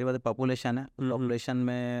ज़ाहिर बात है पॉपुलेशन है, पॉपुलेशन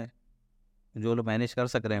में जो लोग मैनेज कर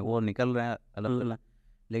सक रहे हैं वो निकल रहे हैं अलग,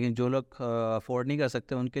 लेकिन जो लोग अफोर्ड नहीं कर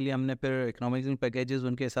सकते उनके लिए हमने फिर इकोनॉमिकल पैकेजेस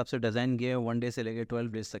उनके हिसाब से डिज़ाइन किए 1 डे से लेकर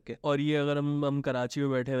 12 डेज तक के। और ये अगर हम कराची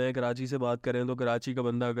में बैठे हुए हैं, कराची से बात करें तो कराची का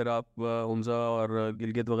बंदा अगर आप हुंजा और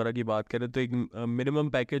गिलगित वगैरह की बात करें तो एक मिनिमम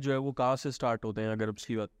पैकेज जो है वो कहाँ से स्टार्ट होते हैं? अगर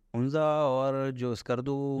उसकी बात हुंजा और जो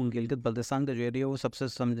स्कर्दू गिलगित बल्तिस्तान का जो एरिया वो सबसे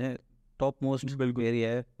समझे टॉप मोस्ट एरिया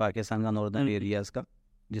है पाकिस्तान का, नॉर्दर्न एरियाज़ का,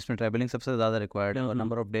 जिसमें ट्रैवलिंग सबसे ज़्यादा रिक्वायर्ड है और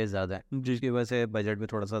नंबर ऑफ डेज ज़्यादा है, जिसकी वजह से बजट भी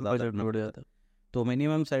थोड़ा सा ज़्यादा बढ़ जाता है। तो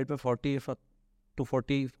मिनिमम साइड पे 40 to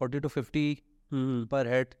 50 पर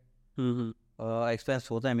हेड एक्सपेंस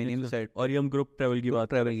होता है मिनिमम साइड। और ये हम ग्रुप ट्रैवल की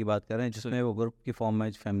बात कर रहे हैं जिसमें वो ग्रुप की फॉर्म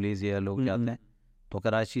में फैमिलीज या लोग जाते हैं। तो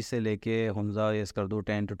कराची से लेके हुंजा या स्कर्दू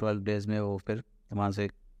 10 to 12 डेज में वो फिर वहाँ से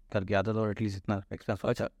करके आता था, और एटलीस्ट इतना एक्सपेंस।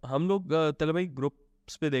 अच्छा, हम लोग तलब भाई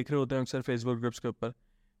ग्रुप्स पे देख रहे होते हैं अक्सर फेसबुक ग्रुप्स के ऊपर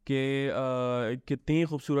कि कितनी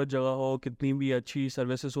खूबसूरत जगह हो, कितनी भी अच्छी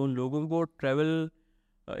सर्विसेज हो, लोगों को ट्रैवल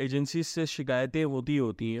एजेंसी से शिकायतें होती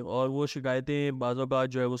हैं, और वो शिकायतें बाज़ औक़ात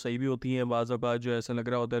जो है वो सही भी होती हैं, बाज़ औक़ात जो ऐसा लग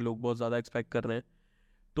रहा होता है लोग बहुत ज़्यादा एक्सपेक्ट कर रहे हैं।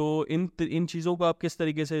 तो इन चीज़ों को आप किस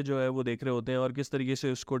तरीके से जो है वो देख रहे होते हैं और किस तरीके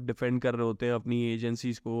से उसको डिफेंड कर रहे होते हैं अपनी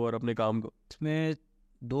एजेंसीज़ को और अपने काम को? इसमें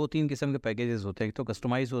 2-3 किस्म के पैकेजेस होते हैं। एक तो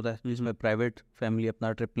कस्टमाइज होता है जिसमें प्राइवेट फैमिली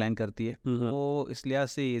अपना ट्रिप प्लान करती है, वो इस लिहाज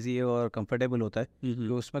से ईजी है और कंफर्टेबल होता है कि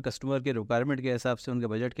उसमें कस्टमर के रिक्वायरमेंट के हिसाब से, उनके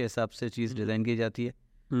बजट के हिसाब से चीज़ डिज़ाइन की जाती है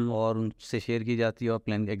और उनसे शेयर की जाती है और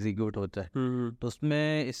प्लान एग्जीक्यूट होता है। तो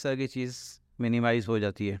उसमें इस तरह की चीज़ मिनिमाइज हो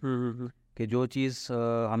जाती है कि जो चीज़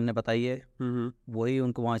हमने बताई है वही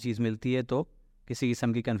उनको वहाँ चीज़ मिलती है, तो किसी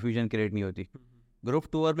किस्म की कन्फ्यूजन क्रिएट नहीं होती। ग्रुप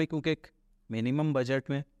टूर में क्योंकि एक मिनिमम बजट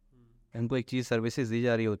में उनको एक चीज़ सर्विसेज दी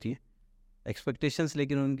जा रही होती है, एक्सपेक्टेशंस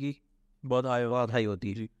लेकिन उनकी बहुत हाई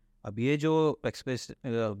होती है। अब ये जो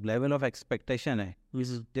लेवल ऑफ एक्सपेक्टेशन है,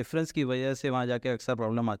 इस डिफरेंस की वजह से वहाँ जाके अक्सर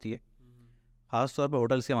प्रॉब्लम आती है, ख़ास तौर पर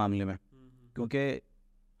होटल्स के मामले में, क्योंकि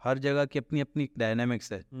हर जगह की अपनी अपनी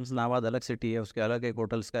डायनामिक्स है। इस्लामाबाद अलग सिटी है, उसके अलग एक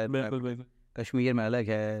होटल्स का है, कश्मीर में अलग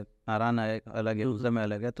है, नारायण अलग है, उधर में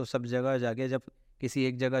अलग है। तो सब जगह जाके जब किसी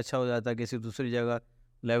एक जगह अच्छा हो जाता है, किसी दूसरी जगह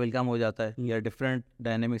लेवल कम हो जाता है या डिफरेंट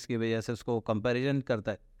डायनेमिक्स की वजह से उसको कंपैरिजन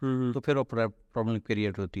करता है, तो फिर वो प्रॉब्लम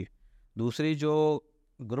क्रिएट होती है। दूसरी जो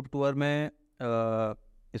ग्रुप टूर में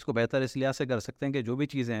इसको बेहतर इस लिहाज से कर सकते हैं कि जो भी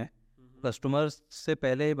चीज़ें हैं कस्टमर से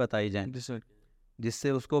पहले ही बताई जाएँ,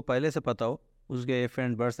 जिससे उसको पहले से पता हो, उसके if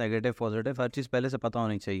and birds negative positive हर चीज़ पहले से पता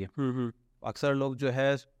होनी चाहिए। अक्सर लोग जो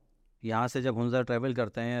है यहाँ से जब हुंजा ट्रैवल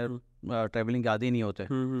करते हैं, ट्रैवलिंग आदी नहीं होते,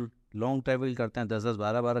 लॉन्ग ट्रैवल करते हैं 10-10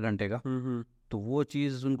 12-12 घंटे का, तो वो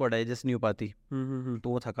चीज़ उनको डाइजेस्ट नहीं हो पाती, तो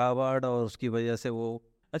वो थकावट और उसकी वजह से वो।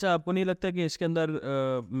 अच्छा, आपको नहीं लगता कि इसके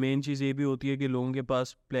अंदर मेन चीज़ ये भी होती है कि लोगों के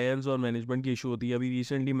पास प्लान्स और मैनेजमेंट की इशू होती है? अभी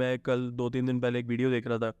रिसेंटली मैं कल 2-3 दिन पहले एक वीडियो देख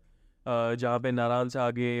रहा था जहाँ पे नारायण से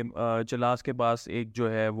आगे चलास के पास एक जो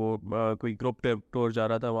है वो कोई ग्रुप टूर जा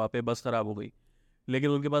रहा था, वहाँ पे बस ख़राब हो गई, लेकिन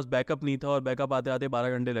उनके पास बैकअप नहीं था और बैकअप आते आते 12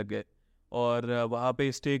 घंटे लग गए, और वहाँ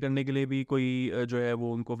पे स्टे करने के लिए भी कोई जो है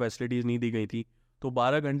वो उनको फैसिलिटीज़ नहीं दी गई थी। तो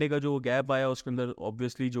 12 घंटे का जो गैप आया उसके अंदर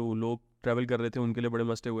ऑब्वियसली जो लोग ट्रैवल कर रहे थे उनके लिए बड़े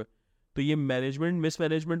मसले हुए। तो ये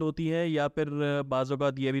मिसमैनेजमेंट होती है, या फिर बाज़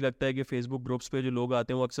औक़ात ये भी लगता है कि फेसबुक ग्रुप्स पे जो लोग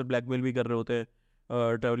आते हैं वो अक्सर ब्लैकमेल भी कर रहे होते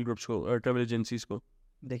हैं ट्रैवल ग्रुप्स को, ट्रैवल एजेंसीज़ को?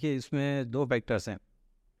 देखिए, इसमें 2 फैक्टर्स हैं।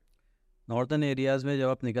 नॉर्दर्न एरियाज़ में जब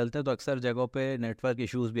आप निकलते हैं तो अक्सर जगहों पे नेटवर्क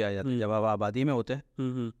इश्यूज़ भी आ जाते हैं। जब आप आबादी में होते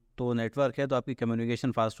हैं तो नेटवर्क है तो आपकी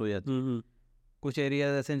कम्युनिकेशन फास्ट हो जाती है। कुछ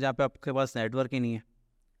एरियाज ऐसे हैं जहाँ पे आपके पास नेटवर्क ही नहीं है,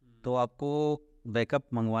 तो आपको बैकअप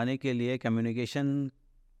मंगवाने के लिए कम्युनिकेशन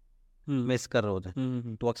मिस कर रहे होते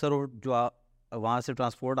हैं। तो अक्सर जो वहाँ से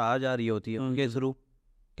ट्रांसपोर्ट आ जा रही होती है उनके थ्रू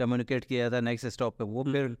कम्युनिकेट किया जाता है नेक्स्ट स्टॉप पे, वो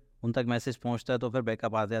फिर उन तक मैसेज पहुँचता है, तो फिर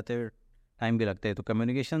बैकअप आते आते टाइम भी लगता है। तो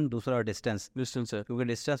कम्युनिकेशन, दूसरा डिस्टेंस है, क्योंकि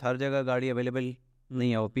डिस्टेंस हर जगह गाड़ी अवेलेबल नहीं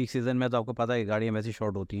है, और पीक सीज़न में तो आपको पता है गाड़ियाँ वैसे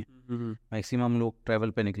शॉर्ट होती हैं, मैक्सिमम लोग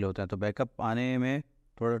ट्रैवल पे निकले होते हैं, तो बैकअप आने में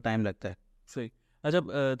थोड़ा टाइम लगता है। सही। अच्छा,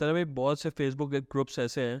 तब भाई बहुत से फेसबुक ग्रुप्स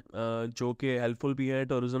ऐसे हैं जो कि हेल्पफुल भी हैं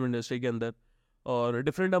टूरिज़्म इंडस्ट्री के अंदर, और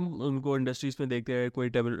डिफरेंट हम उनको इंडस्ट्रीज़ में देखते हैं, कोई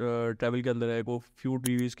ट्रैवल के अंदर है, कोई फूड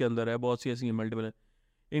रिव्यूज़ के अंदर है, बहुत सी ऐसी मल्टीपल है।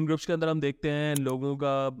 इन ग्रुप्स के अंदर हम देखते हैं लोगों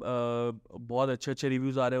का बहुत अच्छे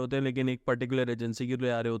रिव्यूज़ आ रहे होते हैं, लेकिन एक पर्टिकुलर एजेंसी के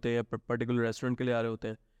लिए आ रहे होते हैं या पर्टिकुलर रेस्टोरेंट के लिए आ रहे होते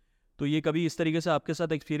हैं। तो ये कभी इस तरीके से आपके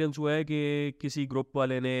साथ एक्सपीरियंस हुआ है कि किसी ग्रुप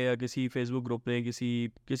वाले ने या किसी फेसबुक ग्रुप ने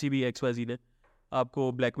किसी भी XYZ ने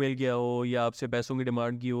आपको ब्लैकमेल किया हो या आपसे पैसों की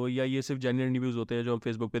डिमांड की हो, या ये सिर्फ जेन्युइन रिव्यूज़ होते हैं जो हम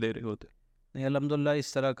फेसबुक पे दे रहे होते हैं? नहीं, अल्हम्दुलिल्लाह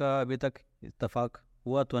इस तरह का अभी तक इत्तेफाक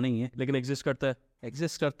हुआ तो नहीं है। लेकिन एग्जिस्ट करता है।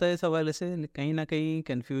 एग्जिस्ट करता है इस हवाले से, कहीं ना कहीं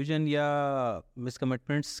कन्फ्यूजन या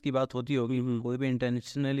मिसकमिटमेंट्स की बात होती होगी। कोई भी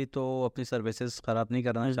इंटेंशनली तो अपनी सर्विसेज ख़राब नहीं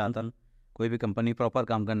करना चाहता, कोई भी कंपनी प्रॉपर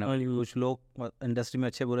काम करना। कुछ लोग इंडस्ट्री में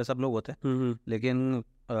अच्छे बुरे सब लोग होते हैं, लेकिन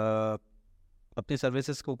अपनी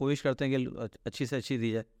सर्विसेज को कोशिश करते हैं कि अच्छी से अच्छी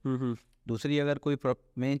दी जाए। दूसरी अगर कोई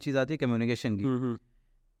मेन चीज़ आती है कम्युनिकेशन की,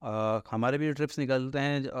 हमारे भी ट्रिप्स निकलते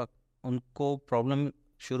हैं, उनको प्रॉब्लम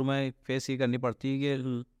शुरू में फेस ही करनी पड़ती है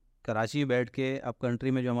कि कराची में बैठ के अब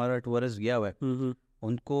कंट्री में जो हमारा टूरिस्ट गया हुआ है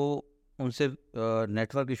उनको उनसे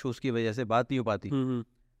नेटवर्क इश्यूज़ की वजह से बात नहीं हो पाती।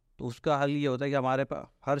 तो उसका हल ये होता है कि हमारे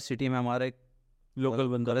हर सिटी में हमारे लोकल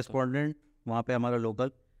बंदा करेस्पॉन्डेंट, वहाँ पे हमारा लोकल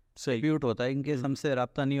डिस्ट्रीब्यूट होता है। इनके हमसे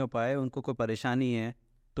रब्ता नहीं हो पाए, उनको कोई परेशानी है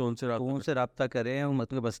तो उनसे रब्ता करें,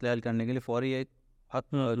 मतलब मसले हल करने के लिए फौरी एक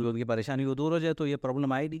जो उनकी परेशानी वो दूर हो जाए, तो ये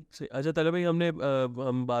प्रॉब्लम आई नहीं। अच्छा तलब भाई,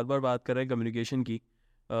 हम बार बार बात कर रहे हैं कम्युनिकेशन की,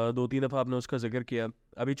 2-3 दफ़ा आपने उसका जिक्र किया।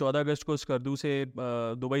 अभी 14 अगस्त को स्कर्दू से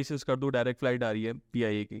दुबई से स्कर्दू डायरेक्ट फ़्लाइट आ रही है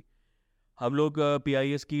PIA की। हम लोग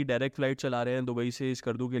PIS की डायरेक्ट फ़्लाइट चला रहे हैं दुबई से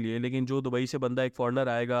स्कर्दू के लिए, लेकिन जो दुबई से बंदा एक फ़ॉरनर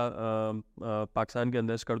आएगा पाकिस्तान के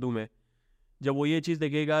अंदर स्कर्दू में, जब वो ये चीज़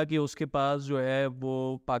देखेगा कि उसके पास जो है वो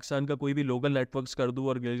पाकिस्तान का कोई भी लोकल नेटवर्क स्कर्दू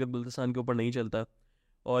और गिलगित बल्तिस्तान के ऊपर नहीं चलता,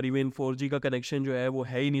 और इवन 4G का कनेक्शन जो है वो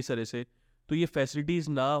है ही नहीं सरे से, तो ये फैसिलिटीज़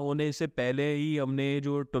ना होने से पहले ही हमने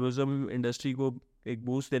जो टूरिज़्म इंडस्ट्री को एक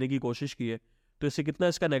बूस्ट देने की कोशिश की है, तो इससे कितना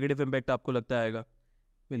इसका नेगेटिव इम्पैक्ट आपको लगता आएगा?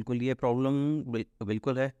 बिल्कुल, ये प्रॉब्लम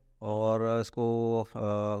बिल्कुल है, और इसको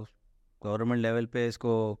गवर्नमेंट लेवल पे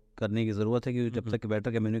इसको करने की ज़रूरत है, क्योंकि जब तक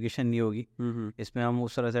बेटर कम्युनिकेशन नहीं होगी इसमें हम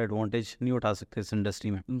उस तरह से एडवांटेज नहीं उठा सकते इस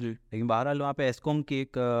इंडस्ट्री में जी। लेकिन बहरहाल वहाँ पे एस्कॉम की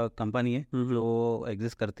एक कंपनी है जो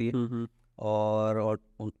एग्जिस्ट करती है, और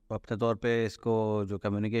अपने तौर पे इसको जो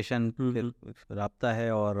कम्युनिकेशन राब्ता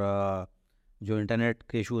है और जो इंटरनेट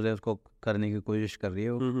के इशूज़ है उसको करने की कोशिश कर रही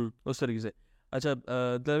है उस तरीके से। अच्छा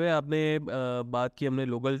दरवे आपने बात की, हमने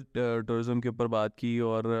लोकल टूरिज़्म के ऊपर बात की,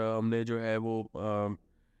 और हमने जो है वो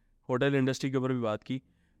होटल इंडस्ट्री के ऊपर भी बात की।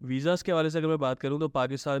 वीज़ाज़ के हवाले से अगर मैं बात करूँ तो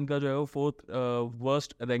पाकिस्तान का जो है वो 4th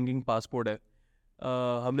वर्स्ट रैंकिंग पासपोर्ट है।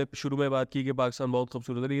 हमने शुरू में बात की कि पाकिस्तान बहुत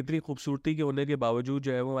खूबसूरत है, लेकिन इतनी खूबसूरती के होने के बावजूद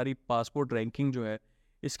जो है वो हमारी पासपोर्ट रैंकिंग जो है,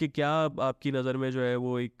 इसकी क्या आपकी नज़र में जो है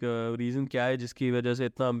वो एक रीज़न क्या है जिसकी वजह से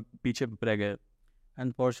इतना पीछे रह गए?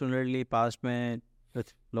 अनफॉर्चुनेटली पास्ट में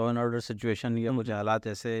लॉ एंड ऑर्डर सिचुएशन या कुछ हालात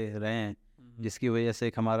ऐसे रहे हैं जिसकी वजह से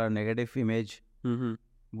एक हमारा नेगेटिव इमेज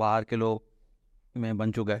बाहर के लोग में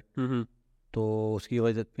बन चुका है। तो उसकी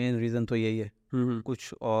वजह मेन रीज़न तो यही है।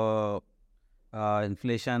 कुछ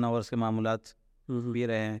इन्फ्लेशन और उसके मामलात भी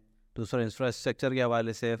रहे हैं। दूसरा इंफ्रास्ट्रक्चर के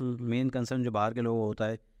हवाले से मेन कंसर्न जो बाहर के लोगों को होता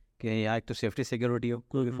है कि यहाँ एक तो सेफ्टी सिक्योरिटी हो,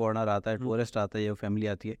 कोई भी फॉरनर आता है, टूरिस्ट आता है या फैमिली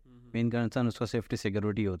आती है, मेन कंसर्न उसका सेफ्टी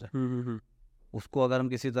सिक्योरिटी होता है। उसको अगर हम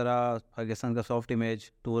किसी तरह पाकिस्तान का सॉफ्ट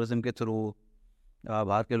इमेज टूरिज़म के थ्रू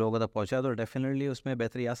बाहर के लोगों तक पहुँचा तो डेफिनेटली उसमें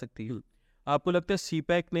बेहतरी आ सकती है। आपको लगता है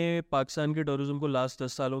CPEC ने पाकिस्तान के टूरिज़्म को लास्ट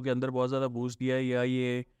 10 सालों के अंदर बहुत ज़्यादा बूस्ट दिया है, या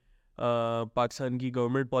ये पाकिस्तान की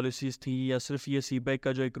गवर्नमेंट पॉलिसीज़ थी, या सिर्फ ये CPEC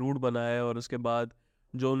का जो एक रूट बना है और उसके बाद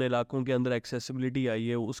जो उन इलाकों के अंदर एक्सेसिबिलिटी आई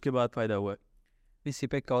है उसके बाद फ़ायदा हुआ है? इस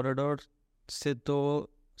CPEC कॉरिडोर से तो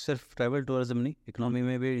सिर्फ ट्रैवल टूरिज़म नहीं, इकनॉमी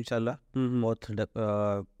में भी इंशाल्लाह बहुत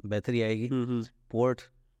बेहतरी आएगी। पोर्ट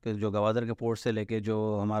जो गवादर के पोर्ट से लेके जो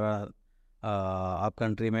हमारा आप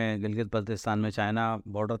कंट्री में गिलगित बल्तिस्तान में चाइना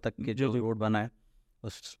बॉर्डर तक के जो रोड बना है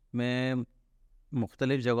उसमें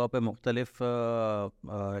मुख्तलिफ़ जगहों पे मुख्तलिफ़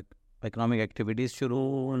इकनॉमिक एक्टिविटीज़ शुरू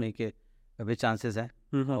होने के अभी चांसेस हैं,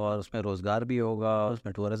 और उसमें रोज़गार भी होगा,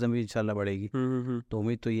 उसमें टूरिज़म भी इंशाल्लाह बढ़ेगी। तो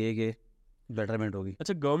उम्मीद तो ये है कि बेटरमेंट होगी।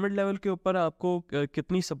 अच्छा, गवर्नमेंट लेवल के ऊपर आपको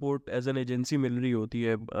कितनी सपोर्ट एज एन एजेंसी मिल रही होती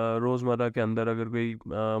है रोज़मर्रा के अंदर? अगर कोई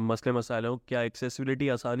मसले मसाइल हो, क्या एक्सेसिबिलिटी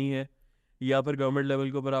आसानी है, या फिर गवर्नमेंट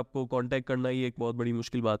लेवल के ऊपर आपको कांटेक्ट करना ही एक बहुत बड़ी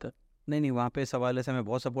मुश्किल बात है? नहीं, वहाँ पे इस हवाले से हमें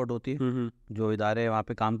बहुत सपोर्ट होती है। जो इदारे वहाँ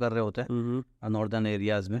पे काम कर रहे होते हैं नॉर्दर्न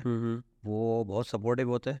एरियाज़ में, वो बहुत सपोर्टिव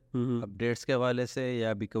होते हैं अपडेट्स के हवाले से,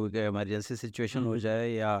 या भी कोई इमरजेंसी सिचुएशन हो जाए,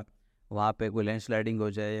 या वहाँ पे कोई लैंडस्लाइडिंग हो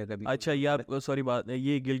जाए, या कभी। अच्छा, ये आप सॉरी बात,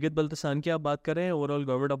 ये गिलगित बल्तिस्तान की आप बात कर रहे हैं, ओवरऑल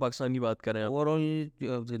गवर्नमेंट ऑफ पाकिस्तान की बात कर रहे हैं?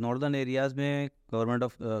 ओवरऑल नॉर्दर्न एरियाज़ में गवर्नमेंट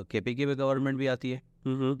ऑफ KP की भी गवर्नमेंट भी आती है,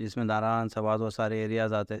 जिसमें दारान सवाद और सारे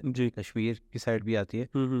एरियाज़ आते हैं जी। कश्मीर की साइड भी आती है,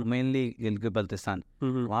 मेनली गिलगित बल्तिस्तान।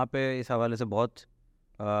 वहाँ पे इस हवाले से बहुत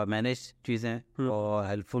मैनेज चीज़ें हैं और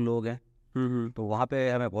हेल्पफुल लोग हैं, तो वहाँ पे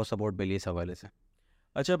हमें बहुत सपोर्ट मिली इस हवाले से।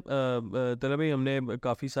 अच्छा तलब भाई, हमने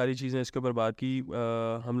काफ़ी सारी चीज़ें इसके ऊपर बात की।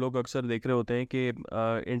 हम लोग अक्सर देख रहे होते हैं कि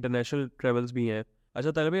इंटरनेशनल ट्रेवल्स भी हैं।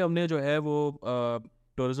 अच्छा तलब भाई, हमने जो है वो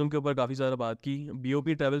टूरिज्म के ऊपर काफ़ी ज़्यादा बात की।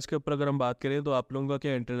 बीओपी ट्रैवल्स के ऊपर अगर हम बात करें तो आप लोगों का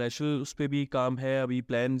क्या इंटरनेशनल उस पे भी काम है, अभी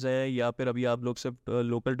प्लान्स हैं, या फिर अभी आप लोग सिर्फ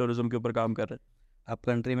लोकल टूरिज्म के ऊपर काम कर रहे हैं? अब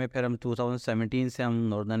कंट्री में फिर हम 2017 से हम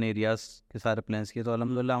नॉर्दर्न एरियाज़ के सारे प्लान्स किए, तो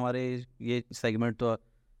अल्हम्दुलिल्लाह हमारे ये सेगमेंट तो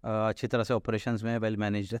अच्छी तरह से ऑपरेशंस में वेल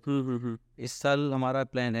मैनेज्ड है। इस साल हमारा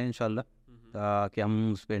प्लान है इंशाल्लाह कि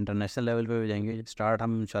हम उस पर इंटरनेशनल लेवल पे भी जाएंगे। स्टार्ट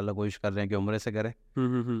हम इंशाल्लाह कोशिश कर रहे हैं कि उम्रे से करें,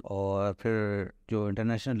 और फिर जो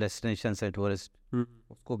इंटरनेशनल डेस्टिनेशन है टूरिस्ट,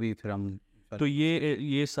 उसको भी फिर हम तो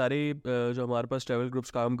ये सारे जो हमारे पास ट्रैवल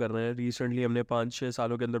ग्रुप्स काम कर रहे हैं, रिसेंटली हमने 5-6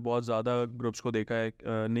 सालों के अंदर बहुत ज़्यादा ग्रुप्स को देखा है,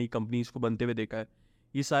 नई कंपनीज को बनते हुए देखा है।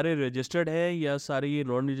 ये सारे रजिस्टर्ड हैं या सारे ये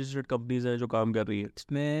नॉन रजिस्टर्ड कंपनीज हैं जो काम कर रही हैं?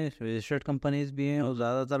 इसमें रजिस्टर्ड कंपनीज भी हैं और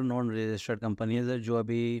ज़्यादातर नॉन रजिस्टर्ड कंपनीज है जो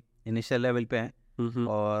अभी इनिशियल लेवल पे हैं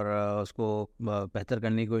और उसको बेहतर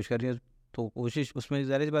करने की कोशिश कर रही है। तो कोशिश उसमें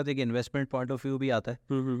ज़ाहिर सी बात है कि इन्वेस्टमेंट पॉइंट ऑफ व्यू भी आता है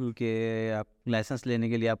कि आप लाइसेंस लेने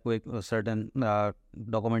के लिए आपको एक सर्टन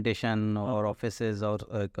डॉक्यूमेंटेशन और ऑफिसेज और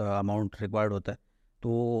एक अमाउंट रिक्वायर्ड होता है,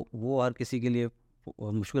 तो वो हर किसी के लिए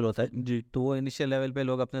मुश्किल होता है जी। तो वो इनिशियल लेवल पे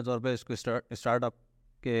लोग अपने तौर पे इसको स्टार्टअप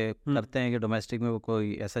के करते हैं कि डोमेस्टिक में वो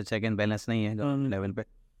कोई ऐसा चेक एंड बैलेंस नहीं है गवर्नमेंट लेवल पे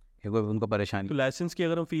कि कोई उनको परेशानी। तो लाइसेंस की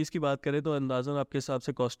अगर हम फीस की बात करें तो अंदाज़न आपके हिसाब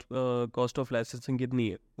से कॉस्ट ऑफ लाइसेंसिंग कितनी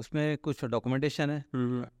है? उसमें कुछ डॉक्यूमेंटेशन है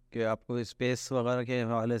कि आपको स्पेस वगैरह के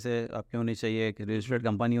हवाले से आपकी होनी चाहिए, एक रजिस्टर्ड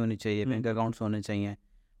कंपनी होनी चाहिए, बैंक अकाउंट्स होने चाहिए,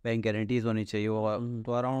 बैंक गारंटीज होनी चाहिए,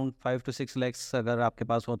 तो अराउंड 5 to 6 lakhs अगर आपके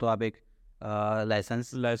पास हो तो आप एक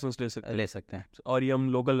लाइसेंस ले सकते हैं। और ये हम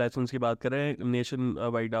लोकल लाइसेंस की बात कर रहे हैं, नेशन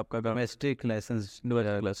वाइड आपका काम? Domestic license.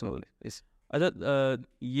 अच्छा,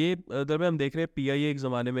 ये अगर में हम देख रहे हैं पीआईए एक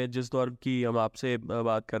ज़माने में जिस दौर की हम आपसे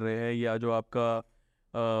बात कर रहे हैं, या जो आपका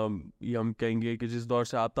ये हम कहेंगे कि जिस दौर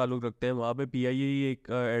से आप ताल्लुक़ रखते हैं, वहाँ पे पीआईए ही एक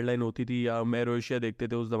एयरलाइन होती थी, या हम एरो एशिया देखते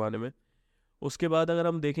थे उस ज़माने में। उसके बाद अगर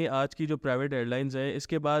हम देखें आज की जो प्राइवेट एयरलाइंस हैं,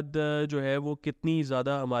 इसके बाद जो है वो कितनी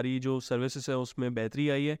ज़्यादा हमारी जो सर्विसेज है उसमें बेहतरी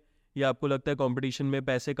आई है, या आपको लगता है कंपटीशन में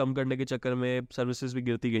पैसे कम करने के चक्कर में सर्विसेज भी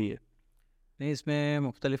गिरती गई हैं? नहीं, इसमें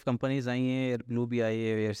मुख्तलिफ कंपनीज आई हैं, एयर ब्लू भी आई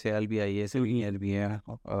है, एयरसेल भी आई है, सिविल एयर भी है,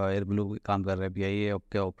 एयर ब्लू काम कर रहा है, पीआईए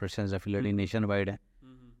के ऑपरेशन एफिलिएटेड नेशन वाइड है,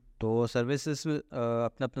 तो सर्विसेज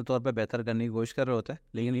अपने अपने तौर पे बेहतर करने की कोशिश कर रहे होते हैं।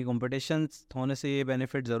 लेकिन ये कंपटीशन होने से ये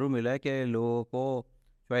बेनिफिट ज़रूर मिला है कि लोगों को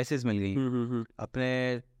चॉइसेस मिल गई, अपने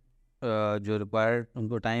जो रिक्वायर्ड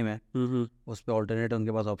उनको टाइम है उस पर ऑल्टरनेट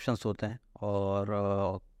उनके पास ऑप्शंस होते हैं,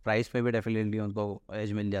 और प्राइस पे भी डेफिनेटली उनको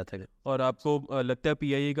एज मिल जाता है। और आपको लगता है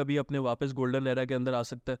पीआईए का भी अपने वापस गोल्डन एरा के अंदर आ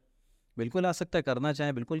सकता है? बिल्कुल आ सकता है, करना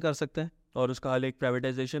चाहें बिल्कुल कर सकते हैं। और उसका हाल एक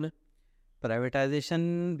प्राइवेटाइजेशन है? प्राइवेटाइजेशन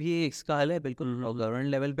भी इसका हाल है बिल्कुल, और गवर्नमेंट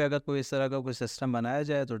लेवल पे अगर कोई इस तरह का कोई सिस्टम बनाया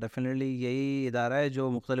जाए तो डेफिनेटली यही इदारा है जो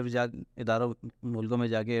मुख्तलिफ इदारों मुल्कों में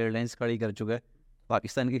जाके एयरलाइंस खड़ी कर चुका है।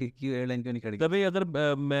 पाकिस्तान की एयरलाइन क्यों नहीं खड़ी? तभी अगर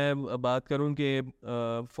मैं बात करूं कि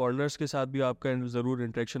फॉरेनर्स के साथ भी आपका ज़रूर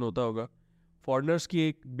इंटरेक्शन होता होगा, फॉरेनर्स की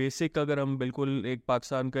एक बेसिक अगर हम बिल्कुल एक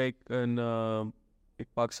पाकिस्तान का एक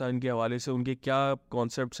पाकिस्तान के हवाले से उनके क्या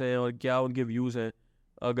कॉन्सेप्ट्स हैं और क्या उनके व्यूज़ हैं,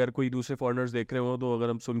 अगर कोई दूसरे फॉरेनर्स देख रहे हो तो अगर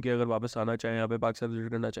हम सुन के अगर वापस आना चाहें, यहाँ पे पाकिस्तान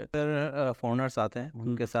विजिट करना चाहें? सर फॉरेनर्स आते हैं,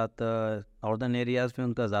 उनके साथ नॉर्दर्न एरियाज़ में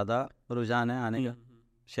उनका ज़्यादा रुझान है आने का,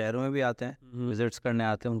 शहरों में भी आते हैं, विजिट्स करने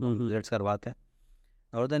आते हैं, उनको विजिट्स करवाते हैं।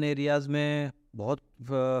 नॉर्दर्न एरियाज़ में बहुत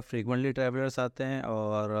फ्रीक्वेंटली ट्रैवलर्स आते हैं,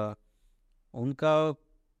 और उनका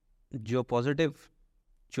जो पॉजिटिव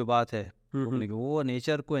जो बात है वो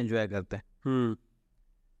नेचर को एंजॉय करते हैं,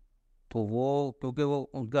 तो वो क्योंकि वो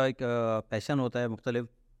उनका एक पैशन होता है, मुख्तलिफ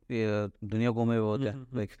दुनिया को में वो होते हैं,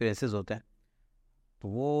 तो एक्सपीरियंसेस होते हैं, तो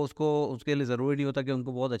वो उसके लिए ज़रूरी नहीं होता कि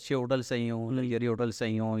उनको बहुत अच्छे होटल चाहिए हों, लग्जरी होटल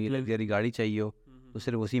चाहिए हों, ये लग्जरी गाड़ी चाहिए हो, तो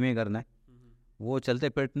सिर्फ उसी में करना है। वो चलते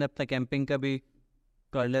फिरते अपना कैंपिंग का भी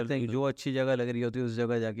कर लेते हैं, जो अच्छी जगह लग रही होती है उस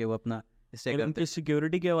जगह जाके वो अपना उनकी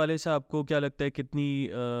सिक्योरिटी के हवाले से आपको क्या लगता है कितनी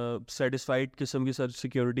सेटिस्फाइड किस्म की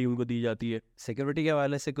सिक्योरिटी उनको दी जाती है? सिक्योरिटी के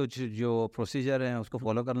हवाले से कुछ जो प्रोसीजर हैं उसको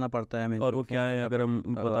फॉलो करना पड़ता है हमें। और वो क्या है अगर हम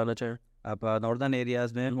बताना चाहें? आप नॉर्दर्न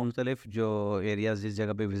एरियाज़ में मुख्तलिफ जो एरियाज़ जिस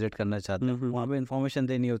जगह पे विज़िट करना चाहते हैं वहाँ पे इंफॉर्मेशन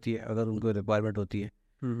देनी होती है, अगर उनको रिक्वायरमेंट होती है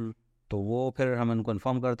तो वो फिर हम उनको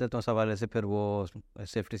इन्फॉर्म करते हैं, तो उस हवाले से फिर वो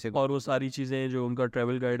सेफ्टी से और वो सारी चीज़ें जो उनका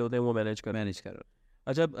ट्रैवल गाइड होते हैं वो मैनेज कर।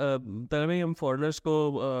 अच्छा, तभी हम फॉरेनर्स को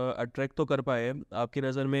अट्रैक्ट तो कर पाए, आपकी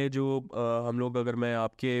नज़र में जो हम लोग, अगर मैं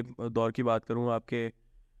आपके दौर की बात करूं, आपके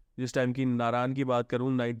जिस टाइम की नारायण की बात करूं,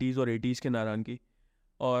 90s और 80s के नारायण की,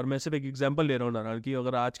 और मैं सिर्फ एक एग्जांपल ले रहा हूं नारायण की,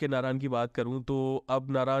 अगर आज के नारायण की बात करूं तो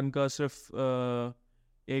अब नारायण का सिर्फ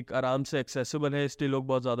एक आराम से एक्सेसिबल है, इसलिए लोग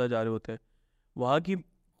बहुत ज़्यादा जा रहे होते हैं। वहाँ की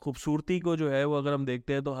खूबसूरती को जो है वो अगर हम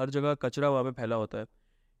देखते हैं तो हर जगह कचरा वहाँ पे फैला होता है।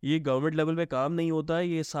 ये गवर्नमेंट लेवल पे काम नहीं होता है,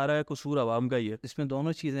 ये सारा कसूर आवाम का ही है। इसमें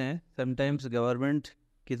दोनों चीज़ें हैं, समटाइम्स गवर्नमेंट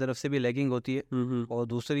की तरफ से भी लैगिंग होती है, और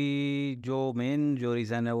दूसरी जो मेन जो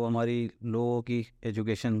रीज़न है वो हमारी लोगों की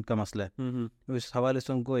एजुकेशन का मसला है। तो इस हवाले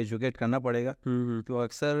से उनको एजुकेट करना पड़ेगा। तो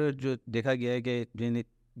अक्सर जो देखा गया है कि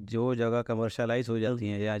जो जगह कमर्शलाइज हो जाती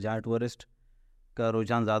हैं या जहाँ टूरिस्ट का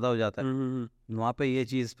रुझान ज़्यादा हो जाता है, वहाँ पे ये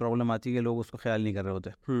चीज़ प्रॉब्लम आती है कि लोग उसको ख्याल नहीं कर रहे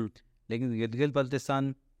होते। लेकिन गिलगित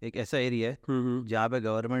बल्तिस्तान एक ऐसा एरिया है जहाँ पे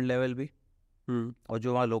गवर्नमेंट लेवल भी और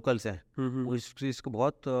जो वहाँ लोकल्स हैं वो इस चीज़ को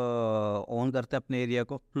बहुत ओन करते हैं अपने एरिया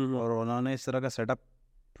को, और उन्होंने इस तरह का सेटअप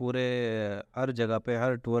पूरे हर जगह पे,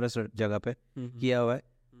 हर टूरिस्ट जगह पे किया हुआ है।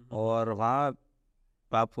 और वहाँ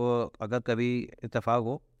आप अगर कभी इत्तेफाक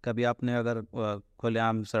हो, कभी आपने अगर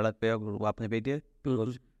खुलेआम सड़क पे आपने फेंकी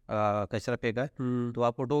कचरा फेंका है तो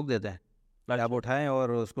आपको टोक देते हैं कि आप उठाएं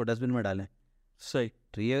और उसको डस्टबिन में डालें। सही।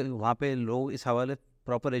 तो ये वहाँ पे लोग इस हवाले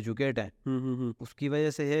प्रॉपर एजुकेट हैं। उसकी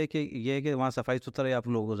वजह से है कि ये है कि वहाँ सफाई सुथराई आप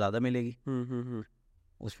लोगों को ज़्यादा मिलेगी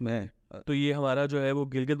उसमें। तो ये हमारा जो है वो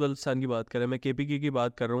गिलगित बल्तिस्तान की बात करें, मैं केपीके की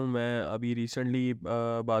बात कर रहा हूँ। मैं अभी रिसेंटली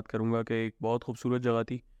बात करूँगा कि एक बहुत खूबसूरत जगह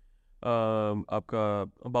थी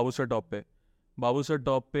आपका बाबूसर टॉप पे। बाबूसर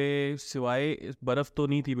टॉप पे सिवाय बर्फ़ तो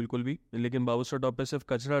नहीं थी बिल्कुल भी, लेकिन बाबूसर टॉप पे सिर्फ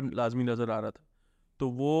कचरा लाजमी नज़र आ रहा था। तो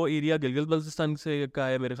वो एरिया गिलगित बल्तिस्तान से का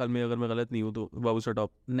है मेरे ख्याल में, अगर मैं गलत नहीं हूँ तो। बाबूसर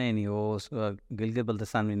टॉप नहीं, वो गिलगित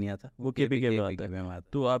बल्तिस्तान में नहीं आता, वो केपीके में आता है।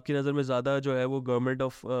 तो आपकी नज़र में ज़्यादा जो है वो गवर्नमेंट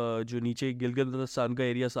ऑफ जो नीचे गिलगित बल्तिस्तान का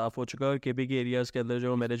एरिया साफ़ हो चुका है, और केपीके एरियाज़ के अंदर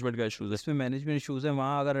जो मैनेजमेंट का इशूज़ है। इसमें मैनेजमेंट इशूज़ है।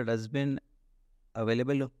 वहाँ अगर डस्टबिन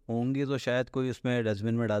अवेलेबल होंगी तो शायद कोई उसमें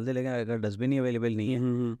डस्टबिन में डाल दे, लेकिन अगर डस्टबिन ही अवेलेबल नहीं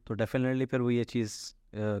है तो डेफिनेटली फिर वो ये चीज़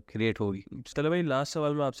क्रिएट होगी। चलो भाई, लास्ट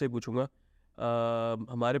सवाल मैं आपसे पूछूंगा।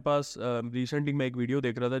 हमारे पास रिसेंटली मैं एक वीडियो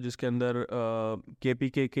देख रहा था जिसके अंदर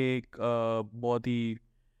केपीके के एक बहुत ही,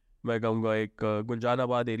 मैं कहूँगा एक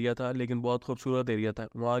गुलजानाबाद एरिया था, लेकिन बहुत खूबसूरत एरिया था।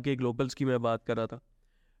 वहाँ के एक लोकल्स की मैं बात कर रहा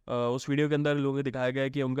था। उस वीडियो के अंदर लोगों को दिखाया गया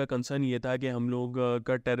कि उनका कंसर्न ये था कि हम लोग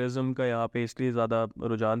का टेररिज्म का यहाँ पे इसलिए ज़्यादा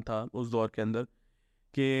रुझान था उस दौर के अंदर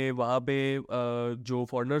कि वहाँ पे जो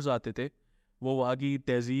फॉरेनर्स आते थे वो वहाँ की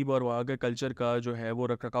तहज़ीब और वहाँ के कल्चर का जो है वो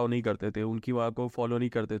रख रखाव नहीं करते थे, उनकी वहाँ को फॉलो नहीं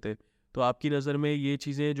करते थे। तो आपकी नज़र में ये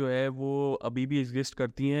चीज़ें जो है वो अभी भी एग्जिस्ट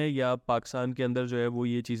करती हैं, या पाकिस्तान के अंदर जो है वो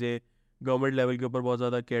ये चीज़ें गवर्नमेंट लेवल के ऊपर बहुत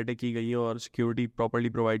ज़्यादा केयर टेक की गई हैं और सिक्योरिटी प्रॉपर्ली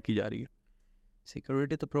प्रोवाइड की जा रही है?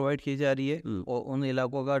 सिक्योरिटी तो प्रोवाइड की जा रही है, और उन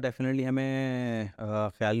इलाकों का डेफिनेटली हमें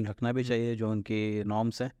ख्याल रखना भी चाहिए जो उनके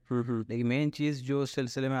नॉर्म्स हैं। लेकिन मेन चीज़ जो इस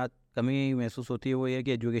सिलसिले में कमी महसूस होती है वो ये है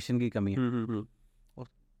कि एजुकेशन की कमी है। और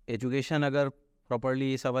एजुकेशन अगर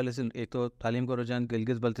प्रॉपरली इस हवाले से, एक तो तालीम का रुझान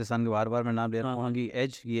गिलगित बल्तिस्तान के बार बार मैं नाम ले रहा हूँ, वहाँ की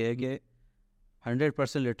एज ये है कि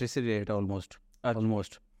 100% लिटरेसी रेट है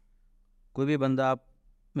ऑलमोस्ट। कोई भी बंदा आप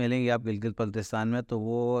मिलेंगे आप गिलगित बल्तिस्तान में तो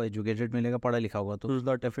वो एजुकेटेड मिलेगा, पढ़ा लिखा होगा, तो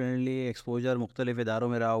उसका डेफिनेटली एक्सपोजर मुख्तलिफ इदारों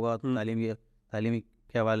में रहा होगा, तालीम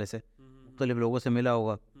के हवाले से मुख्तलिफ लोगों से मिला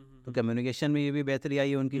होगा, तो कम्युनिकेशन में ये भी बेहतरी आई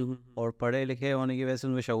है उनकी, और पढ़े लिखे होने की वजह से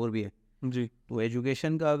उनमें शऊर भी है जी। तो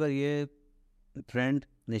एजुकेशन का अगर ये ट्रेंड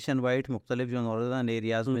नेशन वाइड मुख्तलिफ जो नॉर्दर्न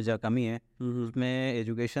एरियाज़ में जहाँ कमी है उसमें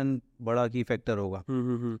एजुकेशन बड़ा की फैक्टर होगा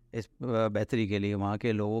इस बेहतरी के लिए, वहाँ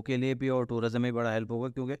के लोगों के लिए भी, और टूरिज़्म में बड़ा हेल्प होगा,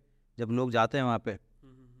 क्योंकि जब लोग जाते हैं वहाँ पे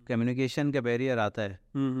कम्युनिकेशन का बैरियर आता है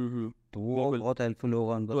तो वो बहुत हेल्पफुल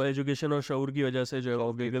होगा उनको। तो एजुकेशन और शऊर की वजह से जो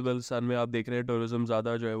है गिलगित बल्तिस्तान में आप देख रहे हैं टूरिज्म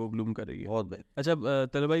ज़्यादा जो है वो ब्लूम कर रही है। बहुत बेहतर। अच्छा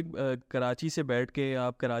तलब भाई, कराची से बैठ के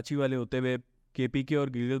आप कराची वाले होते हुए केपीके और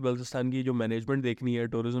गिलगित बल्तिस्तान की जो मैनेजमेंट देखनी है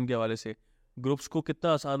टूरिज्म के हवाले से, ग्रुप्स को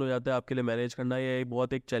कितना आसान हो जाता है आपके लिए मैनेज करना? या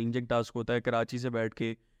बहुत एक चैलेंजिंग टास्क होता है कराची से बैठ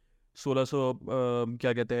के 1600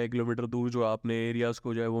 क्या कहते हैं किलोमीटर दूर जो आपने एरियाज़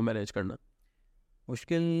को जो है वो मैनेज करना?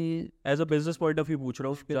 मुश्किल as a business point of view पूछ रहा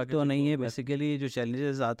हूँ। तो नहीं है, बेसिकली जो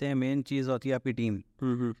चैलेंजेस आते हैं मेन चीज़ होती है आपकी टीम।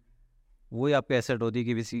 वही आपका एसेट होती है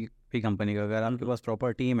कि किसी भी कंपनी का, अगर आपके पास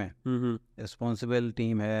प्रॉपर टीम है, रिस्पॉन्सिबल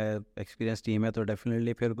टीम है, एक्सपीरियंस टीम है, तो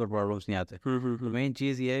डेफिनेटली फिर कोई प्रॉब्लम्स नहीं आते। तो मेन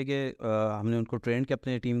चीज़ ये है कि हमने उनको ट्रेन किया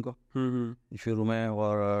अपनी टीम को शुरू में,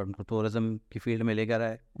 और उनको टूरिज़म की फील्ड में लेकर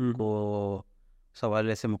आए, उनको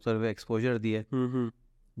सवाल से मुख्तलिफ एक्सपोजर दिए,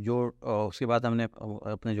 जो उसके बाद हमने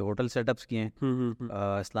अपने जो होटल सेटअप्स किए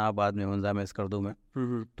हैं इस्लामाबाद में, हुंजा में, स्कर्दू में,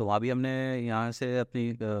 तो वहाँ भी हमने यहाँ से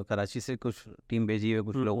अपनी कराची से कुछ टीम भेजी हुई,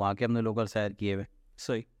 कुछ लोग वहाँ के हमने लोकल हायर किए हुए।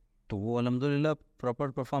 सही। तो वो अल्हम्दुलिल्लाह प्रॉपर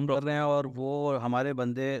परफॉर्म कर रहे हैं, और वो हमारे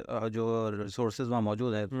बंदे जो रिसोर्सेज वहाँ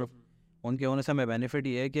मौजूद हैं उनके होने से हमें बेनिफिट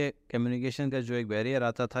ये है कि कम्युनिकेशन का जो एक बैरियर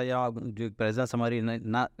आता था या जो प्रेजेंस हमारी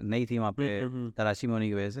नहीं थी वहाँ पे कराची में होने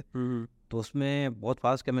की वजह से, तो उसमें बहुत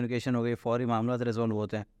फास्ट कम्युनिकेशन हो गई, फौरी मामला रिजॉल्व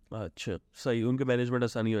होते हैं। अच्छा, सही, उनके मैनेजमेंट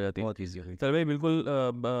आसानी हो जाती है, बहुत ईजी हो गई। सर भाई बिल्कुल।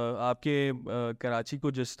 आपके कराची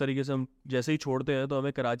को जिस तरीके से हम जैसे ही छोड़ते हैं तो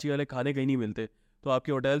हमें कराची वाले खाने कहीं नहीं मिलते, तो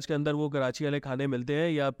आपके होटल्स के अंदर वो कराची वाले खाने मिलते हैं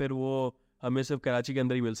या फिर वो हमें सिर्फ कराची के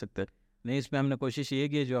अंदर ही मिल सकते हैं? नहीं, इसमें हमने कोशिश ये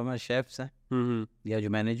की है, जो हमारे शेफ्स हैं या जो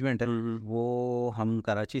मैनेजमेंट है वो हम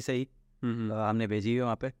कराची से ही हमने भेजी है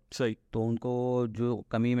वहाँ पे। सही। तो उनको जो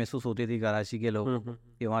कमी महसूस होती थी कराची के लोगों को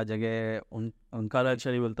कि वहाँ जगह उनका खाना अच्छा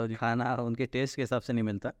नहीं मिलता जी। खाना उनके टेस्ट के हिसाब से नहीं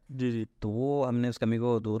मिलता, जी जी। तो वो हमने उस कमी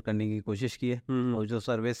को दूर करने की कोशिश की है। और जो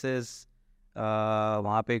सर्विसेज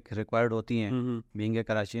वहाँ पे रिक्वायर्ड होती हैं बीइंग ए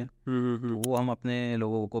कराची, तो वो हम अपने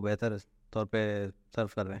लोगों को बेहतर तौर पे सर्व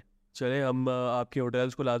कर रहे हैं। चले, हम आपके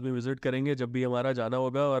होटल्स को लाजमी विज़िट करेंगे जब भी हमारा जाना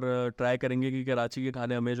होगा, और ट्राई करेंगे कि कराची के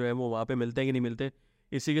खाने हमें जो है वो वहाँ पे मिलते हैं कि नहीं मिलते।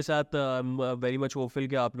 इसी के साथ वेरी मच होपफुल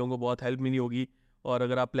कि आप लोगों को बहुत हेल्प मिली होगी। और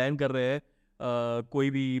अगर आप प्लान कर रहे हैं कोई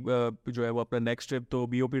भी जो है वो अपना नेक्स्ट ट्रिप, तो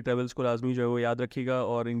BOP ट्रेवल्स को लाजमी जो है वो याद रखिएगा,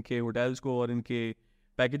 और इनके होटल्स को और इनके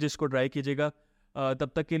पैकेजेस को ट्राई कीजिएगा।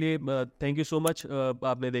 तब तक के लिए थैंक यू सो मच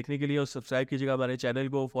आपने देखने के लिए, और सब्सक्राइब कीजिएगा हमारे चैनल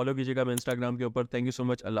को, फॉलो कीजिएगा हमें इंस्टाग्राम के ऊपर। Thank you so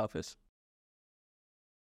much. अल्लाह हाफिज़।